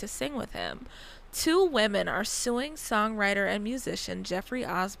picked to sing with him. Two women are suing songwriter and musician Jeffrey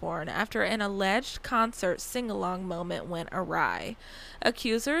Osborne after an alleged concert sing-along moment went awry.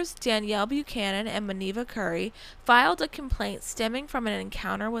 Accusers Danielle Buchanan and Maneva Curry filed a complaint stemming from an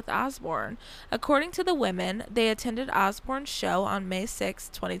encounter with Osborne. According to the women, they attended Osborne's show on May 6,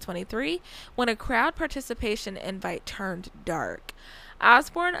 2023, when a crowd participation invite turned dark.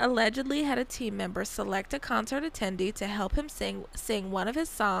 Osborne allegedly had a team member select a concert attendee to help him sing one of his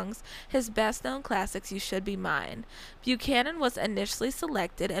songs, his best-known classics, You Should Be Mine. Buchanan was initially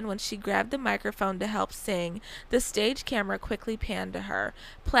selected, and when she grabbed the microphone to help sing, the stage camera quickly panned to her,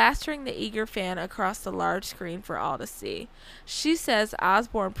 plastering the eager fan across the large screen for all to see. She says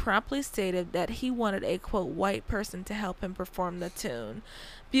Osborne promptly stated that he wanted a, quote, white person to help him perform the tune.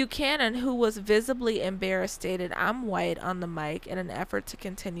 Buchanan, who was visibly embarrassed, stated, "I'm white" on the mic in an effort to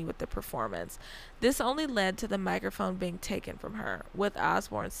continue with the performance. This only led to the microphone being taken from her, with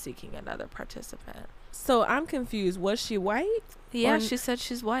Osborne seeking another participant. So I'm confused. Was she white? Yeah, Or- she said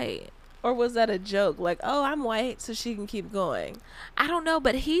she's white. Or was that a joke? Like, oh, I'm white, so she can keep going. I don't know,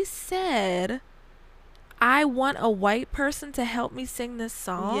 but he said, "I want a white person to help me sing this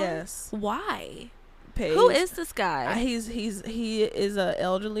song." Yes. Why? Paige. Who is this guy? He is a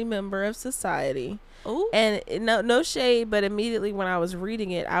elderly member of society. Ooh. And no shade, but immediately when I was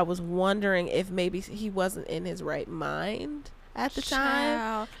reading it, I was wondering if maybe he wasn't in his right mind at the time,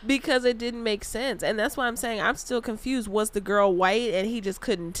 Child. because it didn't make sense. And that's why I'm saying I'm still confused. Was the girl white and he just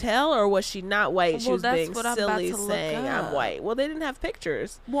couldn't tell, or was she not white? She Well, was that's being what I'm about silly to look saying I'm up. white. Well, they didn't have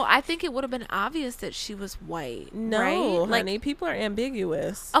pictures. Well, I think it would have been obvious that she was white. No, right? honey, people are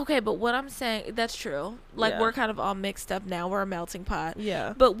ambiguous. Okay, but what I'm saying, that's true. Like, Yeah. we're kind of all mixed up now. We're a melting pot.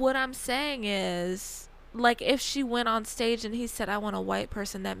 Yeah. But what I'm saying is, like if she went on stage and he said, I want a white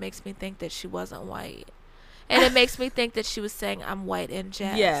person, that makes me think that she wasn't white. And it makes me think that she was saying, I'm white in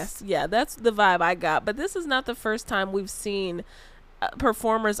jest. Yes, yeah, that's the vibe I got. But this is not the first time we've seen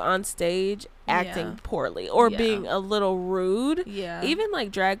performers on stage acting poorly or being a little rude. Yeah. Even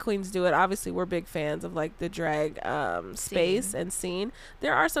like drag queens do it. Obviously, we're big fans of like the drag space and scene.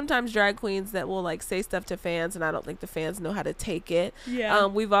 There are sometimes drag queens that will like say stuff to fans, and I don't think the fans know how to take it. Yeah.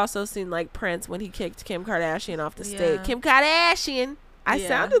 We've also seen like Prince when he kicked Kim Kardashian off the stage. Kim Kardashian. I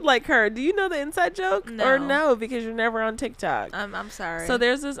sounded like her. Do you know the inside joke? No. Or no, because you're never on TikTok. I'm sorry. So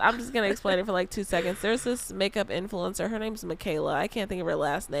there's this, I'm just going to explain it for like 2 seconds. There's this makeup influencer. Her name's Michaela. I can't think of her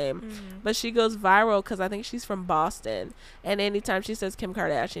last name. But she goes viral because I think she's from Boston. And anytime she says Kim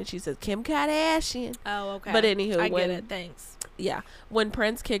Kardashian, she says Kim Kardashian. Oh, okay. But anywho, I get it. Thanks. Yeah, when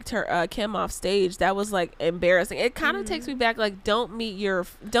Prince kicked her Kim off stage, that was like embarrassing. It kind of takes me back, like don't meet your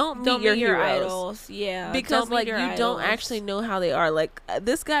heroes. Idols. Yeah, because like you don't actually know how they are. Like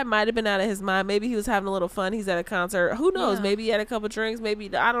this guy might have been out of his mind. Maybe he was having a little fun. He's at a concert. Who knows? Yeah. Maybe he had a couple drinks.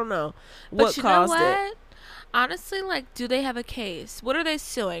 Maybe I don't know But you know caused what? it. Honestly, like, do they have a case? What are they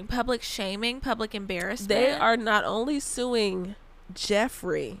suing? Public shaming? Public embarrassment? They are not only suing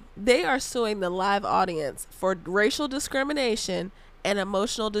Jeffrey, they are suing the live audience for racial discrimination and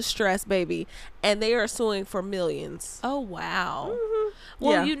emotional distress, baby. And they are suing for millions. Oh, wow.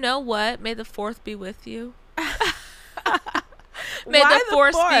 Well, you know what? May the 4th be with you. May the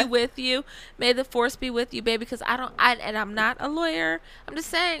force be with you. May the force be with you, baby. Because I'm not a lawyer. I'm just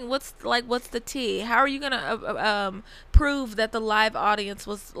saying, what's the tea? How are you gonna prove that the live audience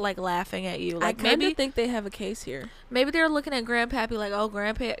was like laughing at you? Like I kind of think they have a case here. Maybe they're looking at Grandpappy like, oh,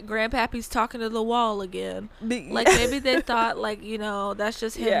 Grandpappy's talking to the wall again. Like maybe they thought like, you know, that's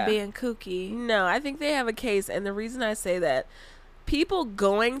just him being kooky. No, I think they have a case, and the reason I say that, people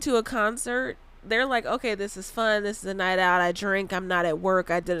going to a concert, they're like, okay, this is fun. This is a night out. I drink. I'm not at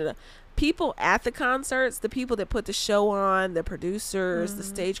work. I did it. People at the concerts, the people that put the show on, the producers, the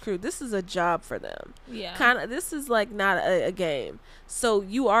stage crew, this is a job for them. Yeah. This is like not a game. So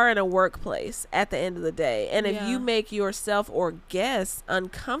you are in a workplace at the end of the day. And if you make yourself or guests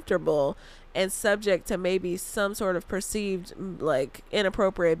uncomfortable and subject to maybe some sort of perceived like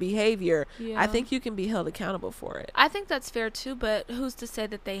inappropriate behavior, I think you can be held accountable for it. I think that's fair too, but who's to say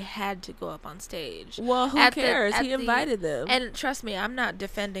that they had to go up on stage? Well, who cares? He invited them. And trust me, I'm not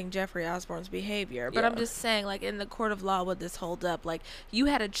defending Jeffrey Osborne's behavior, but I'm just saying, like, in the court of law, would this hold up? Like, you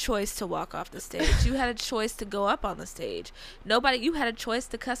had a choice to walk off the stage. You had a choice to go up on the stage. You had a choice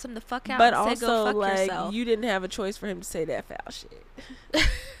to cuss him the fuck out but and also, say, go fuck like, yourself. you didn't have a choice for him to say that foul shit.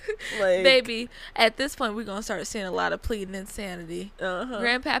 Like, baby, at this point we're gonna start seeing a lot of pleading insanity.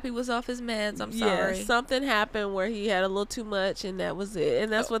 Grandpappy was off his meds. I'm sorry. Yeah, something happened where he had a little too much, and that was it.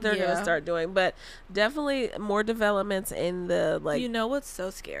 And that's what they're gonna start doing. But definitely more developments in the like. You know what's so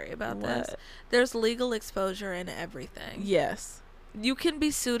scary about this? There's legal exposure in everything. Yes. You can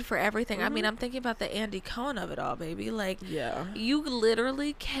be sued for everything. I mean, I'm thinking about the Andy Cohen of it all, baby. Like, you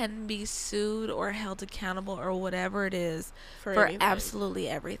literally can be sued or held accountable or whatever it is for absolutely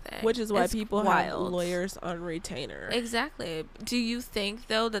everything. Which is why people have lawyers on retainer. Exactly. Do you think,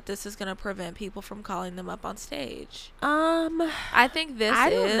 though, that this is going to prevent people from calling them up on stage? I think this I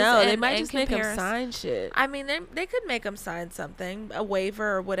don't know. They might just make them comparison. sign shit. I mean, they could make them sign something, a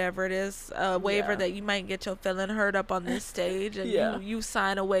waiver or whatever it is, a waiver that you might get your feeling hurt up on this stage and you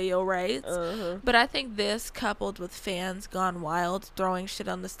sign away your rights. But I think this, coupled with fans gone wild, throwing shit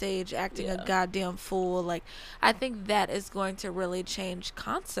on the stage, acting a goddamn fool, like, I think that is going to really change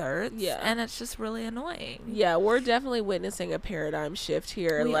concerts. And it's just really annoying. Yeah, we're definitely witnessing a paradigm shift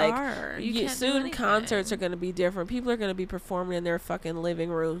here. We like, are. Soon concerts are going to be different. People are going to be performing in their fucking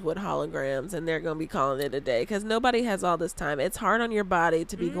living rooms with holograms, and they're going to be calling it a day because nobody has all this time. It's hard on your body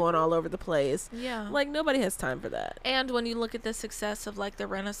to be going all over the place. Like, nobody has time for that. And when you look at the success of like the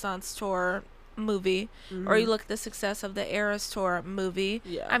Renaissance tour movie, or you look at the success of the Eras tour movie,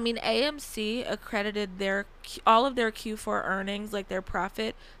 I mean, AMC accredited all of their Q4 earnings, like their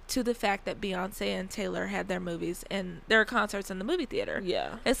profit, to the fact that Beyonce and Taylor had their movies and their concerts in the movie theater.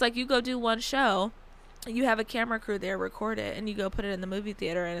 It's like you go do one show, you have a camera crew there, record it, and you go put it in the movie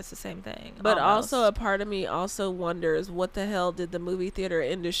theater, and it's the same thing. But also, a part of me also wonders, what the hell did the movie theater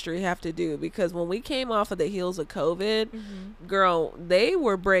industry have to do? Because when we came off of the heels of COVID, girl, they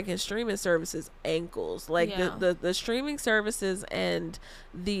were breaking streaming services ankles. Like, the streaming services and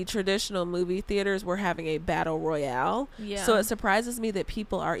the traditional movie theaters were having a battle royale. So it surprises me that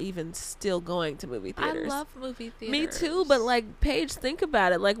people are even still going to movie theaters. I love movie theaters. Me too, but like, Paige, think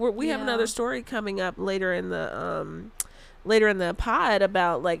about it. Like, we have another story coming up later in the later in the pod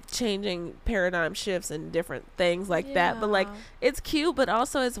about like changing paradigm shifts and different things like that. But like, it's cute, but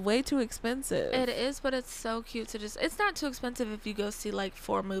also it's way too expensive. It is, but it's so cute to just. It's not too expensive if you go see like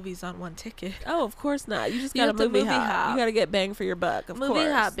 4 movies on one ticket. Oh, of course not. You just got a movie hop. You got to get bang for your buck. Of movie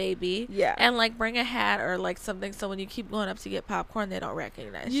course. hop, baby. Yeah. And like bring a hat or like something so when you keep going up to get popcorn, they don't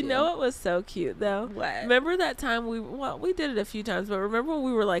recognize you. You know what was so cute though? What? Remember that time we did it a few times, but remember when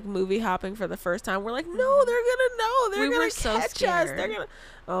we were like movie hopping for the first time? We're like, no, they're gonna know. They're gonna catch us. They're gonna.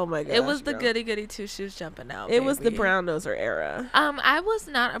 Oh my gosh. It was the goody goody 2 shoes jumping out. It was the brown noser era. I was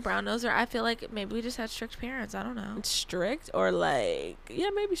not a brown noser. I feel like maybe we just had strict parents. I don't know. Strict or like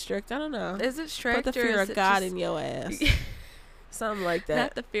maybe strict. I don't know. Is it strict? Put the fear of God in your ass. Something like that.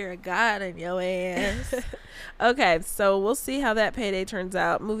 Not the fear of God in your ass. Okay, so we'll see how that payday turns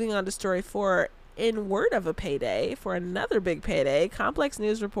out. Moving on to story 4. In word of a payday for another big payday, Complex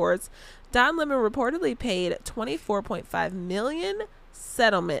News reports Don Lemon reportedly paid $24.5 million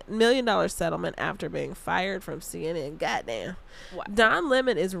settlement after being fired from CNN. Goddamn. Wow. Don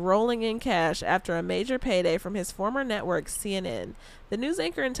Lemon is rolling in cash after a major payday from his former network, CNN. The news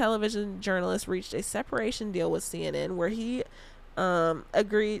anchor and television journalist reached a separation deal with CNN where he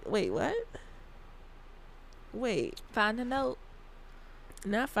agreed. Wait, what? Wait. Find a note.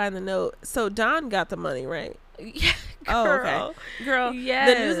 Not find the note. So Don got the money, right? Yeah. Oh, okay. Girl,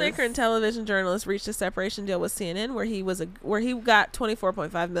 yes. The news anchor and television journalist reached a separation deal with CNN where he got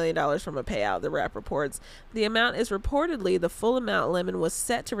 $24.5 million from a payout, the Wrap reports. The amount is reportedly the full amount Lemon was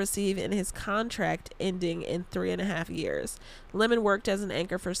set to receive in his contract ending in 3.5 years. Lemon worked as an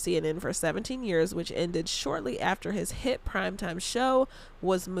anchor for CNN for 17 years, which ended shortly after his hit primetime show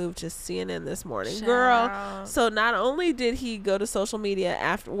was moved to CNN This Morning. Girl, so not only did he go to social media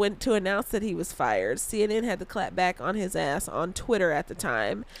to announce that he was fired, CNN had to clap back on his ass on Twitter at the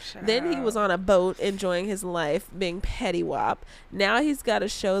time. Then he was on a boat enjoying his life, being petty wop. Now he's got a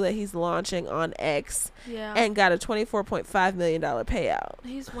show that he's launching on X and got a $24.5 million payout.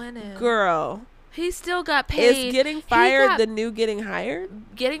 He's winning. Girl. He still got paid. Is getting fired the new getting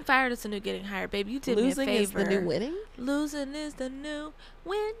hired? Getting fired is the new getting hired, baby. You did Losing me a favor. Losing is the new winning? Losing is the new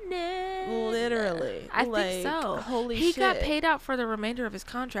winning. Literally. I think so. Holy shit. He got paid out for the remainder of his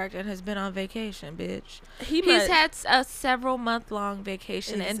contract and has been on vacation, bitch. He's had a several month-long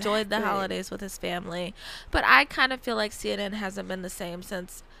vacation, enjoyed the holidays with his family. But I kind of feel like CNN hasn't been the same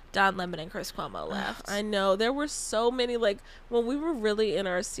since Don Lemon and Chris Cuomo left. I know. There were so many, like, when we were really in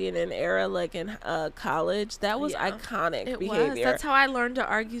our CNN era, like in college, that was iconic behavior. That's how I learned to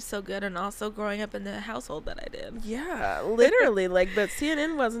argue so good, and also growing up in the household that I did. Yeah, literally. Like, but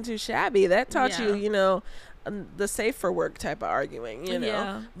CNN wasn't too shabby. That taught you, you know, the safe for work type of arguing, you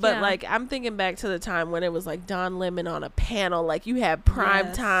know. But like, I'm thinking back to the time when it was like Don Lemon on a panel, like you had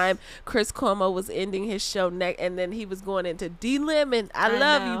prime time. Chris Cuomo was ending his show and then he was going into D Lemon. I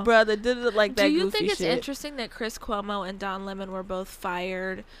love you, brother. Did it like that? Do you goofy think it's shit. interesting that Chris Cuomo and Don Lemon were both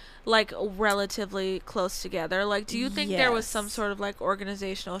fired like relatively close together? Like, do you think there was some sort of like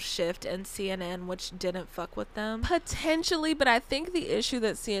organizational shift in CNN which didn't fuck with them? Potentially, but I think the issue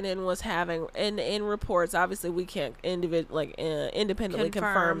that CNN was having in reports, obviously we can't independently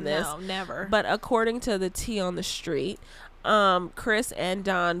confirm this. No, never. But according to the tea on the street, Chris and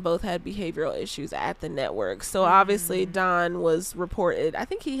Don both had behavioral issues at the network. So obviously Don was reported, I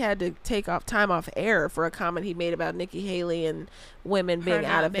think he had to take time off air for a comment he made about Nikki Haley and women being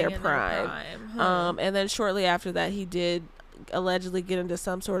out of their prime. And then shortly after that, he did allegedly get into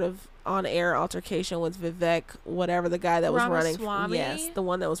some sort of on-air altercation with Vivek, whatever, the guy that was running. Yes, the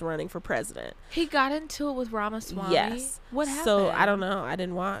one that was running for president. He got into it with Ramaswamy. Yes. What happened? So I don't know. I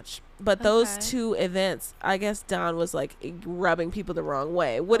didn't watch. But those two events, I guess Don was like rubbing people the wrong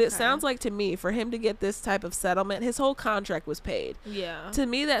way. What it sounds like to me, for him to get this type of settlement, his whole contract was paid. Yeah. To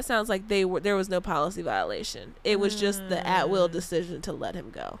me, that sounds like there was no policy violation. It was just the at-will decision to let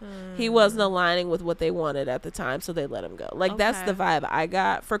him go. He wasn't aligning with what they wanted at the time, so they let him go. Like, that's the vibe I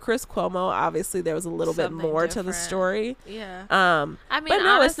got. For Chris Cuomo, obviously, there was a little bit more to the story. Yeah. I mean, but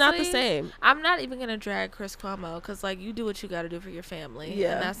no, honestly, it's not the same. I'm not even going to drag Chris Cuomo because, like, you do what you got to do for your family.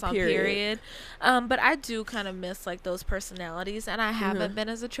 Yeah, and that's on period. But I do kind of miss like those personalities, and I haven't been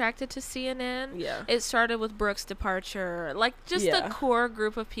as attracted to CNN. Yeah, it started with Brooke's departure, like just the core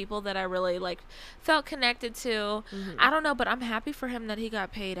group of people that I really like felt connected to. I don't know, but I'm happy for him that he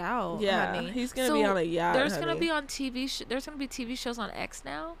got paid out. Yeah, honey. He's gonna be on a yacht. There's gonna be on TV. There's gonna be TV shows on X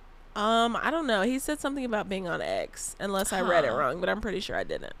now. I don't know. He said something about being on X, unless I read it wrong, but I'm pretty sure I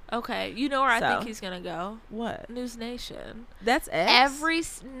didn't. Okay, you know where I think he's gonna go? What? News Nation. That's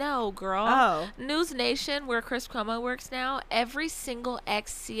X? No, girl. Oh. News Nation, where Chris Cuomo works now, every single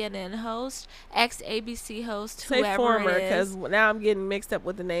ex-CNN host, ex-ABC host, Say whoever former, it is. because now I'm getting mixed up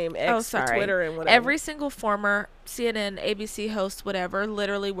with the name X for Twitter and whatever. Every single former CNN, ABC host, whatever,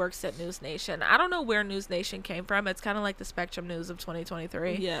 literally works at News Nation. I don't know where News Nation came from. It's kind of like the Spectrum News of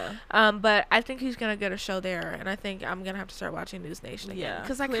 2023. Yeah. But I think he's gonna get a show there, and I think I'm gonna have to start watching News Nation again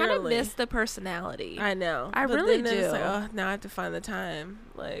because I kind of miss the personality. I know. I really do. It's like, oh, now I have to find the time.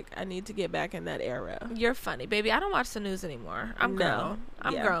 Like, I need to get back in that era. You're funny, baby. I don't watch the news anymore. I'm grown.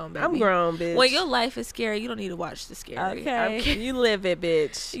 I'm grown, baby. I'm grown, bitch. When your life is scary, you don't need to watch the scary. Okay. You live it,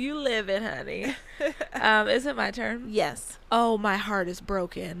 bitch. You live it, honey. Is it my turn? Yes. Oh, my heart is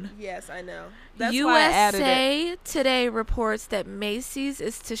broken. Yes, I know. That's USA why I added it. Today reports that Macy's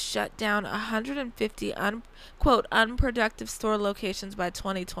is to shut down 150 quote unproductive store locations by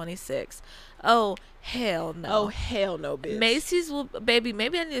 2026. Oh, hell no. Oh, hell no, bitch. Macy's will, baby,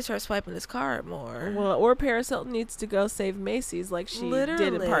 maybe I need to start swiping this card more. Well, or Paris Hilton needs to go save Macy's like she did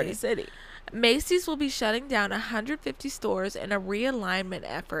in Party City. Macy's will be shutting down 150 stores in a realignment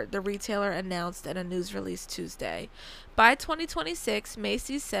effort, the retailer announced in a news release Tuesday. By 2026,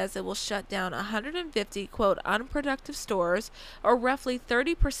 Macy's says it will shut down 150, quote, unproductive stores, or roughly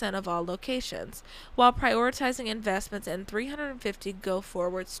 30% of all locations, while prioritizing investments in 350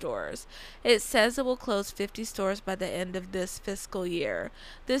 go-forward stores. It says it will close 50 stores by the end of this fiscal year.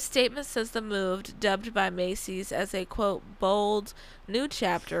 This statement says the move, dubbed by Macy's as a, quote, bold new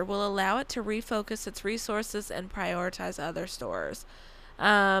chapter, will allow it to refocus its resources and prioritize other stores.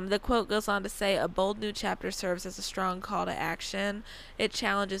 The quote goes on to say, a bold new chapter serves as a strong call to action. It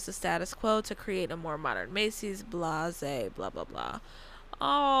challenges the status quo to create a more modern Macy's, blase, blah, blah, blah.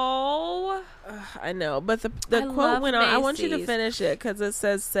 Oh, I know, but the quote went on. I want you to finish it because it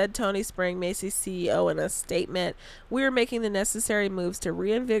said Tony Spring, Macy's CEO, in a statement, "We are making the necessary moves to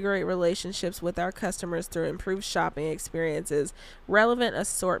reinvigorate relationships with our customers through improved shopping experiences, relevant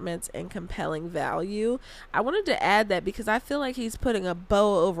assortments, and compelling value." I wanted to add that because I feel like he's putting a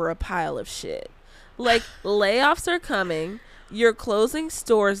bow over a pile of shit. Like, layoffs are coming. You're closing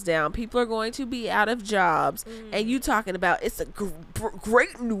stores down. People are going to be out of jobs. And you talking about it's a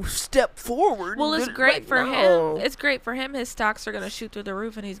great new step forward. Well, it's great for him. It's great for him. His stocks are going to shoot through the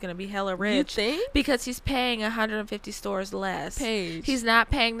roof and he's going to be hella rich. You think? Because he's paying 150 stores less. He's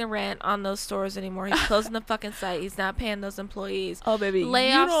not paying the rent on those stores anymore. He's closing the fucking site. He's not paying those employees. Oh, baby.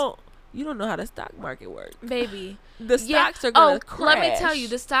 Layoffs. You don't know how the stock market works. Baby. The stocks are going to crash. Let me tell you,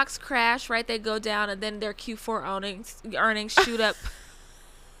 the stocks crash, right? They go down, and then their Q4 earnings shoot up.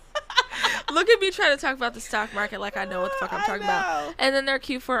 Look at me trying to talk about the stock market like I know what the fuck I'm talking about. And then their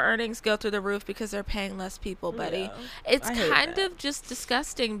Q4 earnings go through the roof because they're paying less people, buddy. Yeah, it's kind of just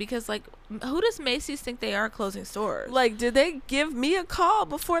disgusting because, like, who does Macy's think they are closing stores? Like, did they give me a call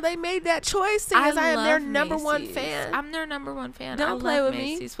before they made that choice? Because I am their number one fan. I'm their number one fan. Don't play with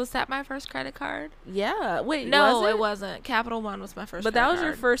Macy's. Was that my first credit card? Yeah. Wait, no, it wasn't. Capital One was my first But credit that was card.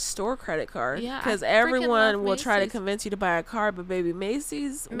 your first store credit card. Yeah. Because everyone will try to convince you to buy a card, but baby,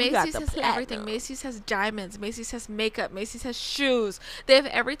 Macy's got the has platinum. everything. Macy's has diamonds. Macy's has makeup. Macy's has shoes. They have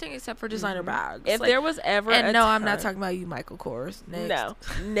everything except for designer bags. If there was ever I'm not talking about you, Michael Kors. Next. No.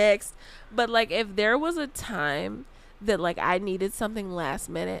 Next. But, like, if there was a time that, like, I needed something last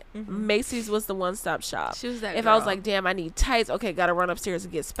minute, Macy's was the one-stop shop. She was that If girl. I was like, damn, I need tights. Okay, gotta run upstairs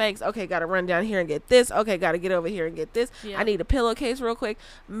and get Spanx. Okay, gotta run down here and get this. Okay, gotta get over here and get this. Yeah. I need a pillowcase real quick.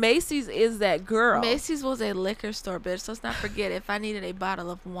 Macy's is that girl. Macy's was a liquor store, bitch. So let's not forget, if I needed a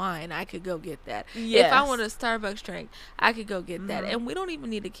bottle of wine, I could go get that. Yes. If I wanted a Starbucks drink, I could go get that. And we don't even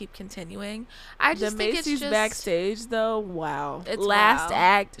need to keep continuing. I just think Macy's it's just backstage, though, wow. It's last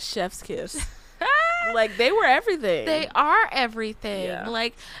act, chef's kiss. Like, they were everything. They are everything. Yeah.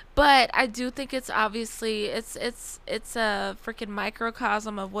 Like, but I do think it's obviously it's a freaking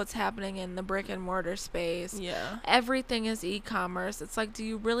microcosm of what's happening in the brick and mortar space. Yeah. Everything is e-commerce. It's like, do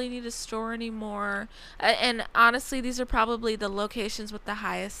you really need a store anymore? And honestly, these are probably the locations with the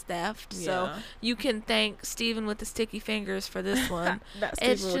highest theft. Yeah. So you can thank Steven with the sticky fingers for this one.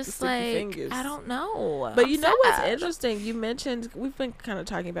 It's just like, fingers. I don't know. But you know what's interesting? You mentioned, we've been kind of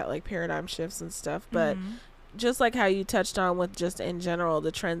talking about like paradigm shifts and stuff, but just like how you touched on with just in general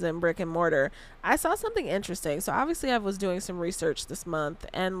the trends in brick and mortar, I saw something interesting. So obviously I was doing some research this month,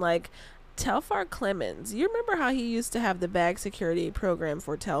 and like Telfar Clemens, you remember how he used to have the bag security program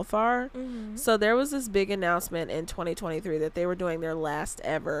for Telfar? So there was this big announcement in 2023 that they were doing their last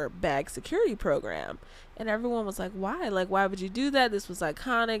ever bag security program, and everyone was like, why? Like, why would you do that? This was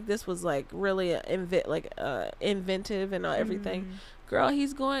iconic. This was like really inventive and everything. Girl,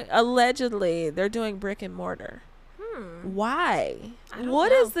 he's going, allegedly they're doing brick and mortar. Why?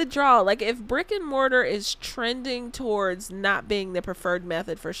 What is the draw? Like, if brick and mortar is trending towards not being the preferred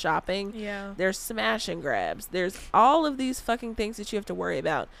method for shopping, there's smash and grabs, there's all of these fucking things that you have to worry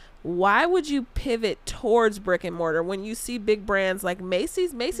about. Why would you pivot towards brick and mortar when you see big brands like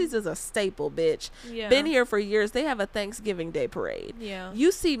Macy's? Macy's is a staple, bitch. Been here for years. They have a Thanksgiving Day parade.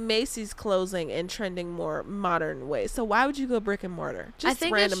 You see Macy's closing and trending more modern ways. So why would you go brick and mortar? Just I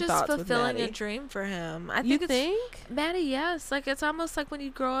think random it's just fulfilling a dream for him. I think Maddie, yes. Like, it's almost like when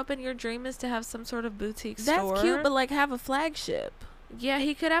you grow up and your dream is to have some sort of boutique store. That's cute, but like have a flagship. Yeah,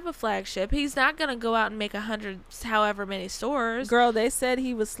 he could have a flagship. He's not going to go out and make 100 however many stores. Girl, they said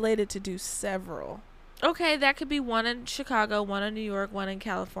he was slated to do several. Okay, that could be one in Chicago, one in New York, one in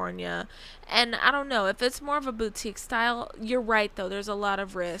California. And I don't know, if it's more of a boutique style, you're right, though. There's a lot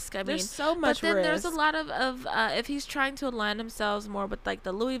of risk. There's so much risk. But then there's a lot of if he's trying to align himself more with, like,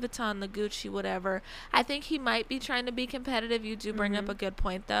 the Louis Vuitton, the Gucci, whatever, I think he might be trying to be competitive. You do bring up a good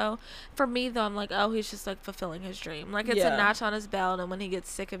point, though. For me, though, I'm like, oh, he's just, like, fulfilling his dream. Like, it's a notch on his belt, and when he gets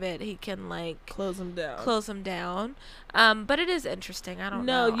sick of it, he can, like... Close him down. But it is interesting. I don't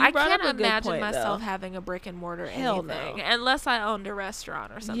know. I can't imagine myself having a brick and mortar anything unless I owned a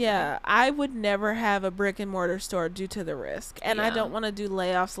restaurant or something. Yeah, I would never have a brick and mortar store due to the risk, and I don't want to do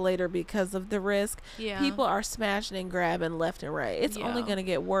layoffs later because of the risk. People are smashing and grabbing left and right. It's only going to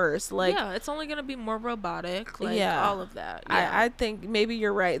get worse. Like, it's only going to be more robotic, like all of that. I think maybe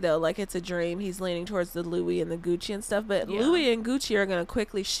you're right though. Like, it's a dream. He's leaning towards the Louis and the Gucci and stuff, but Louis and Gucci are going to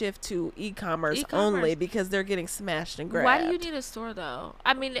quickly shift to e-commerce only because they're getting smashed and grabbed. Why do you need a store though?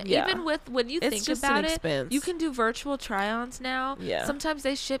 I mean, even with when you think about it, you can do virtual try-ons now. Sometimes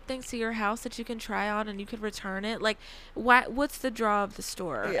they ship things to your house that you can try on and you can return it. Like, what's the draw of the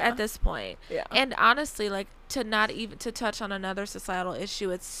store at this point? And honestly, like, to not even to touch on another societal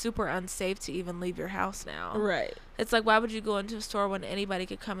issue, it's super unsafe to even leave your house now. Right. It's like, why would you go into a store when anybody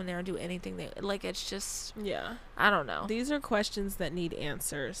could come in there and do anything they like? It's just I don't know. These are questions that need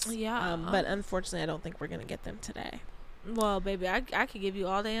answers. But unfortunately, I don't think we're gonna get them today. Well, baby, I could give you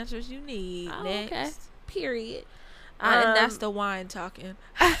all the answers you need. Next. Okay. Period. And that's the wine talking.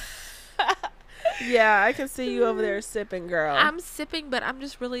 Yeah, I can see you over there sipping, girl. I'm sipping, but I'm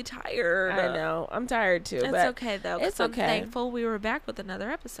just really tired. I know. I'm tired too. It's okay though. It's okay. I'm thankful we were back with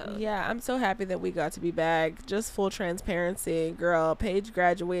another episode. Yeah, I'm so happy that we got to be back. Just full transparency, girl. Paige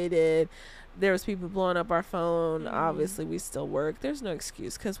graduated. There was people blowing up our phone. Obviously, we still work. There's no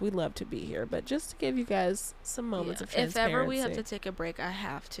excuse because we love to be here. But just to give you guys some moments of transparency. If ever we have to take a break, I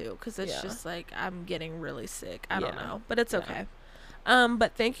have to because it's just like I'm getting really sick. I don't know, but it's okay.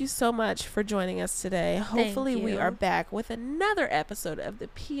 But thank you so much for joining us today. Hopefully we are back with another episode of the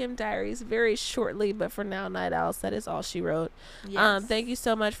PM Diaries very shortly, but for now, Night Owls, that is all she wrote. Thank you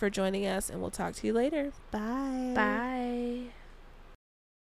so much for joining us, and we'll talk to you later. Bye. Bye.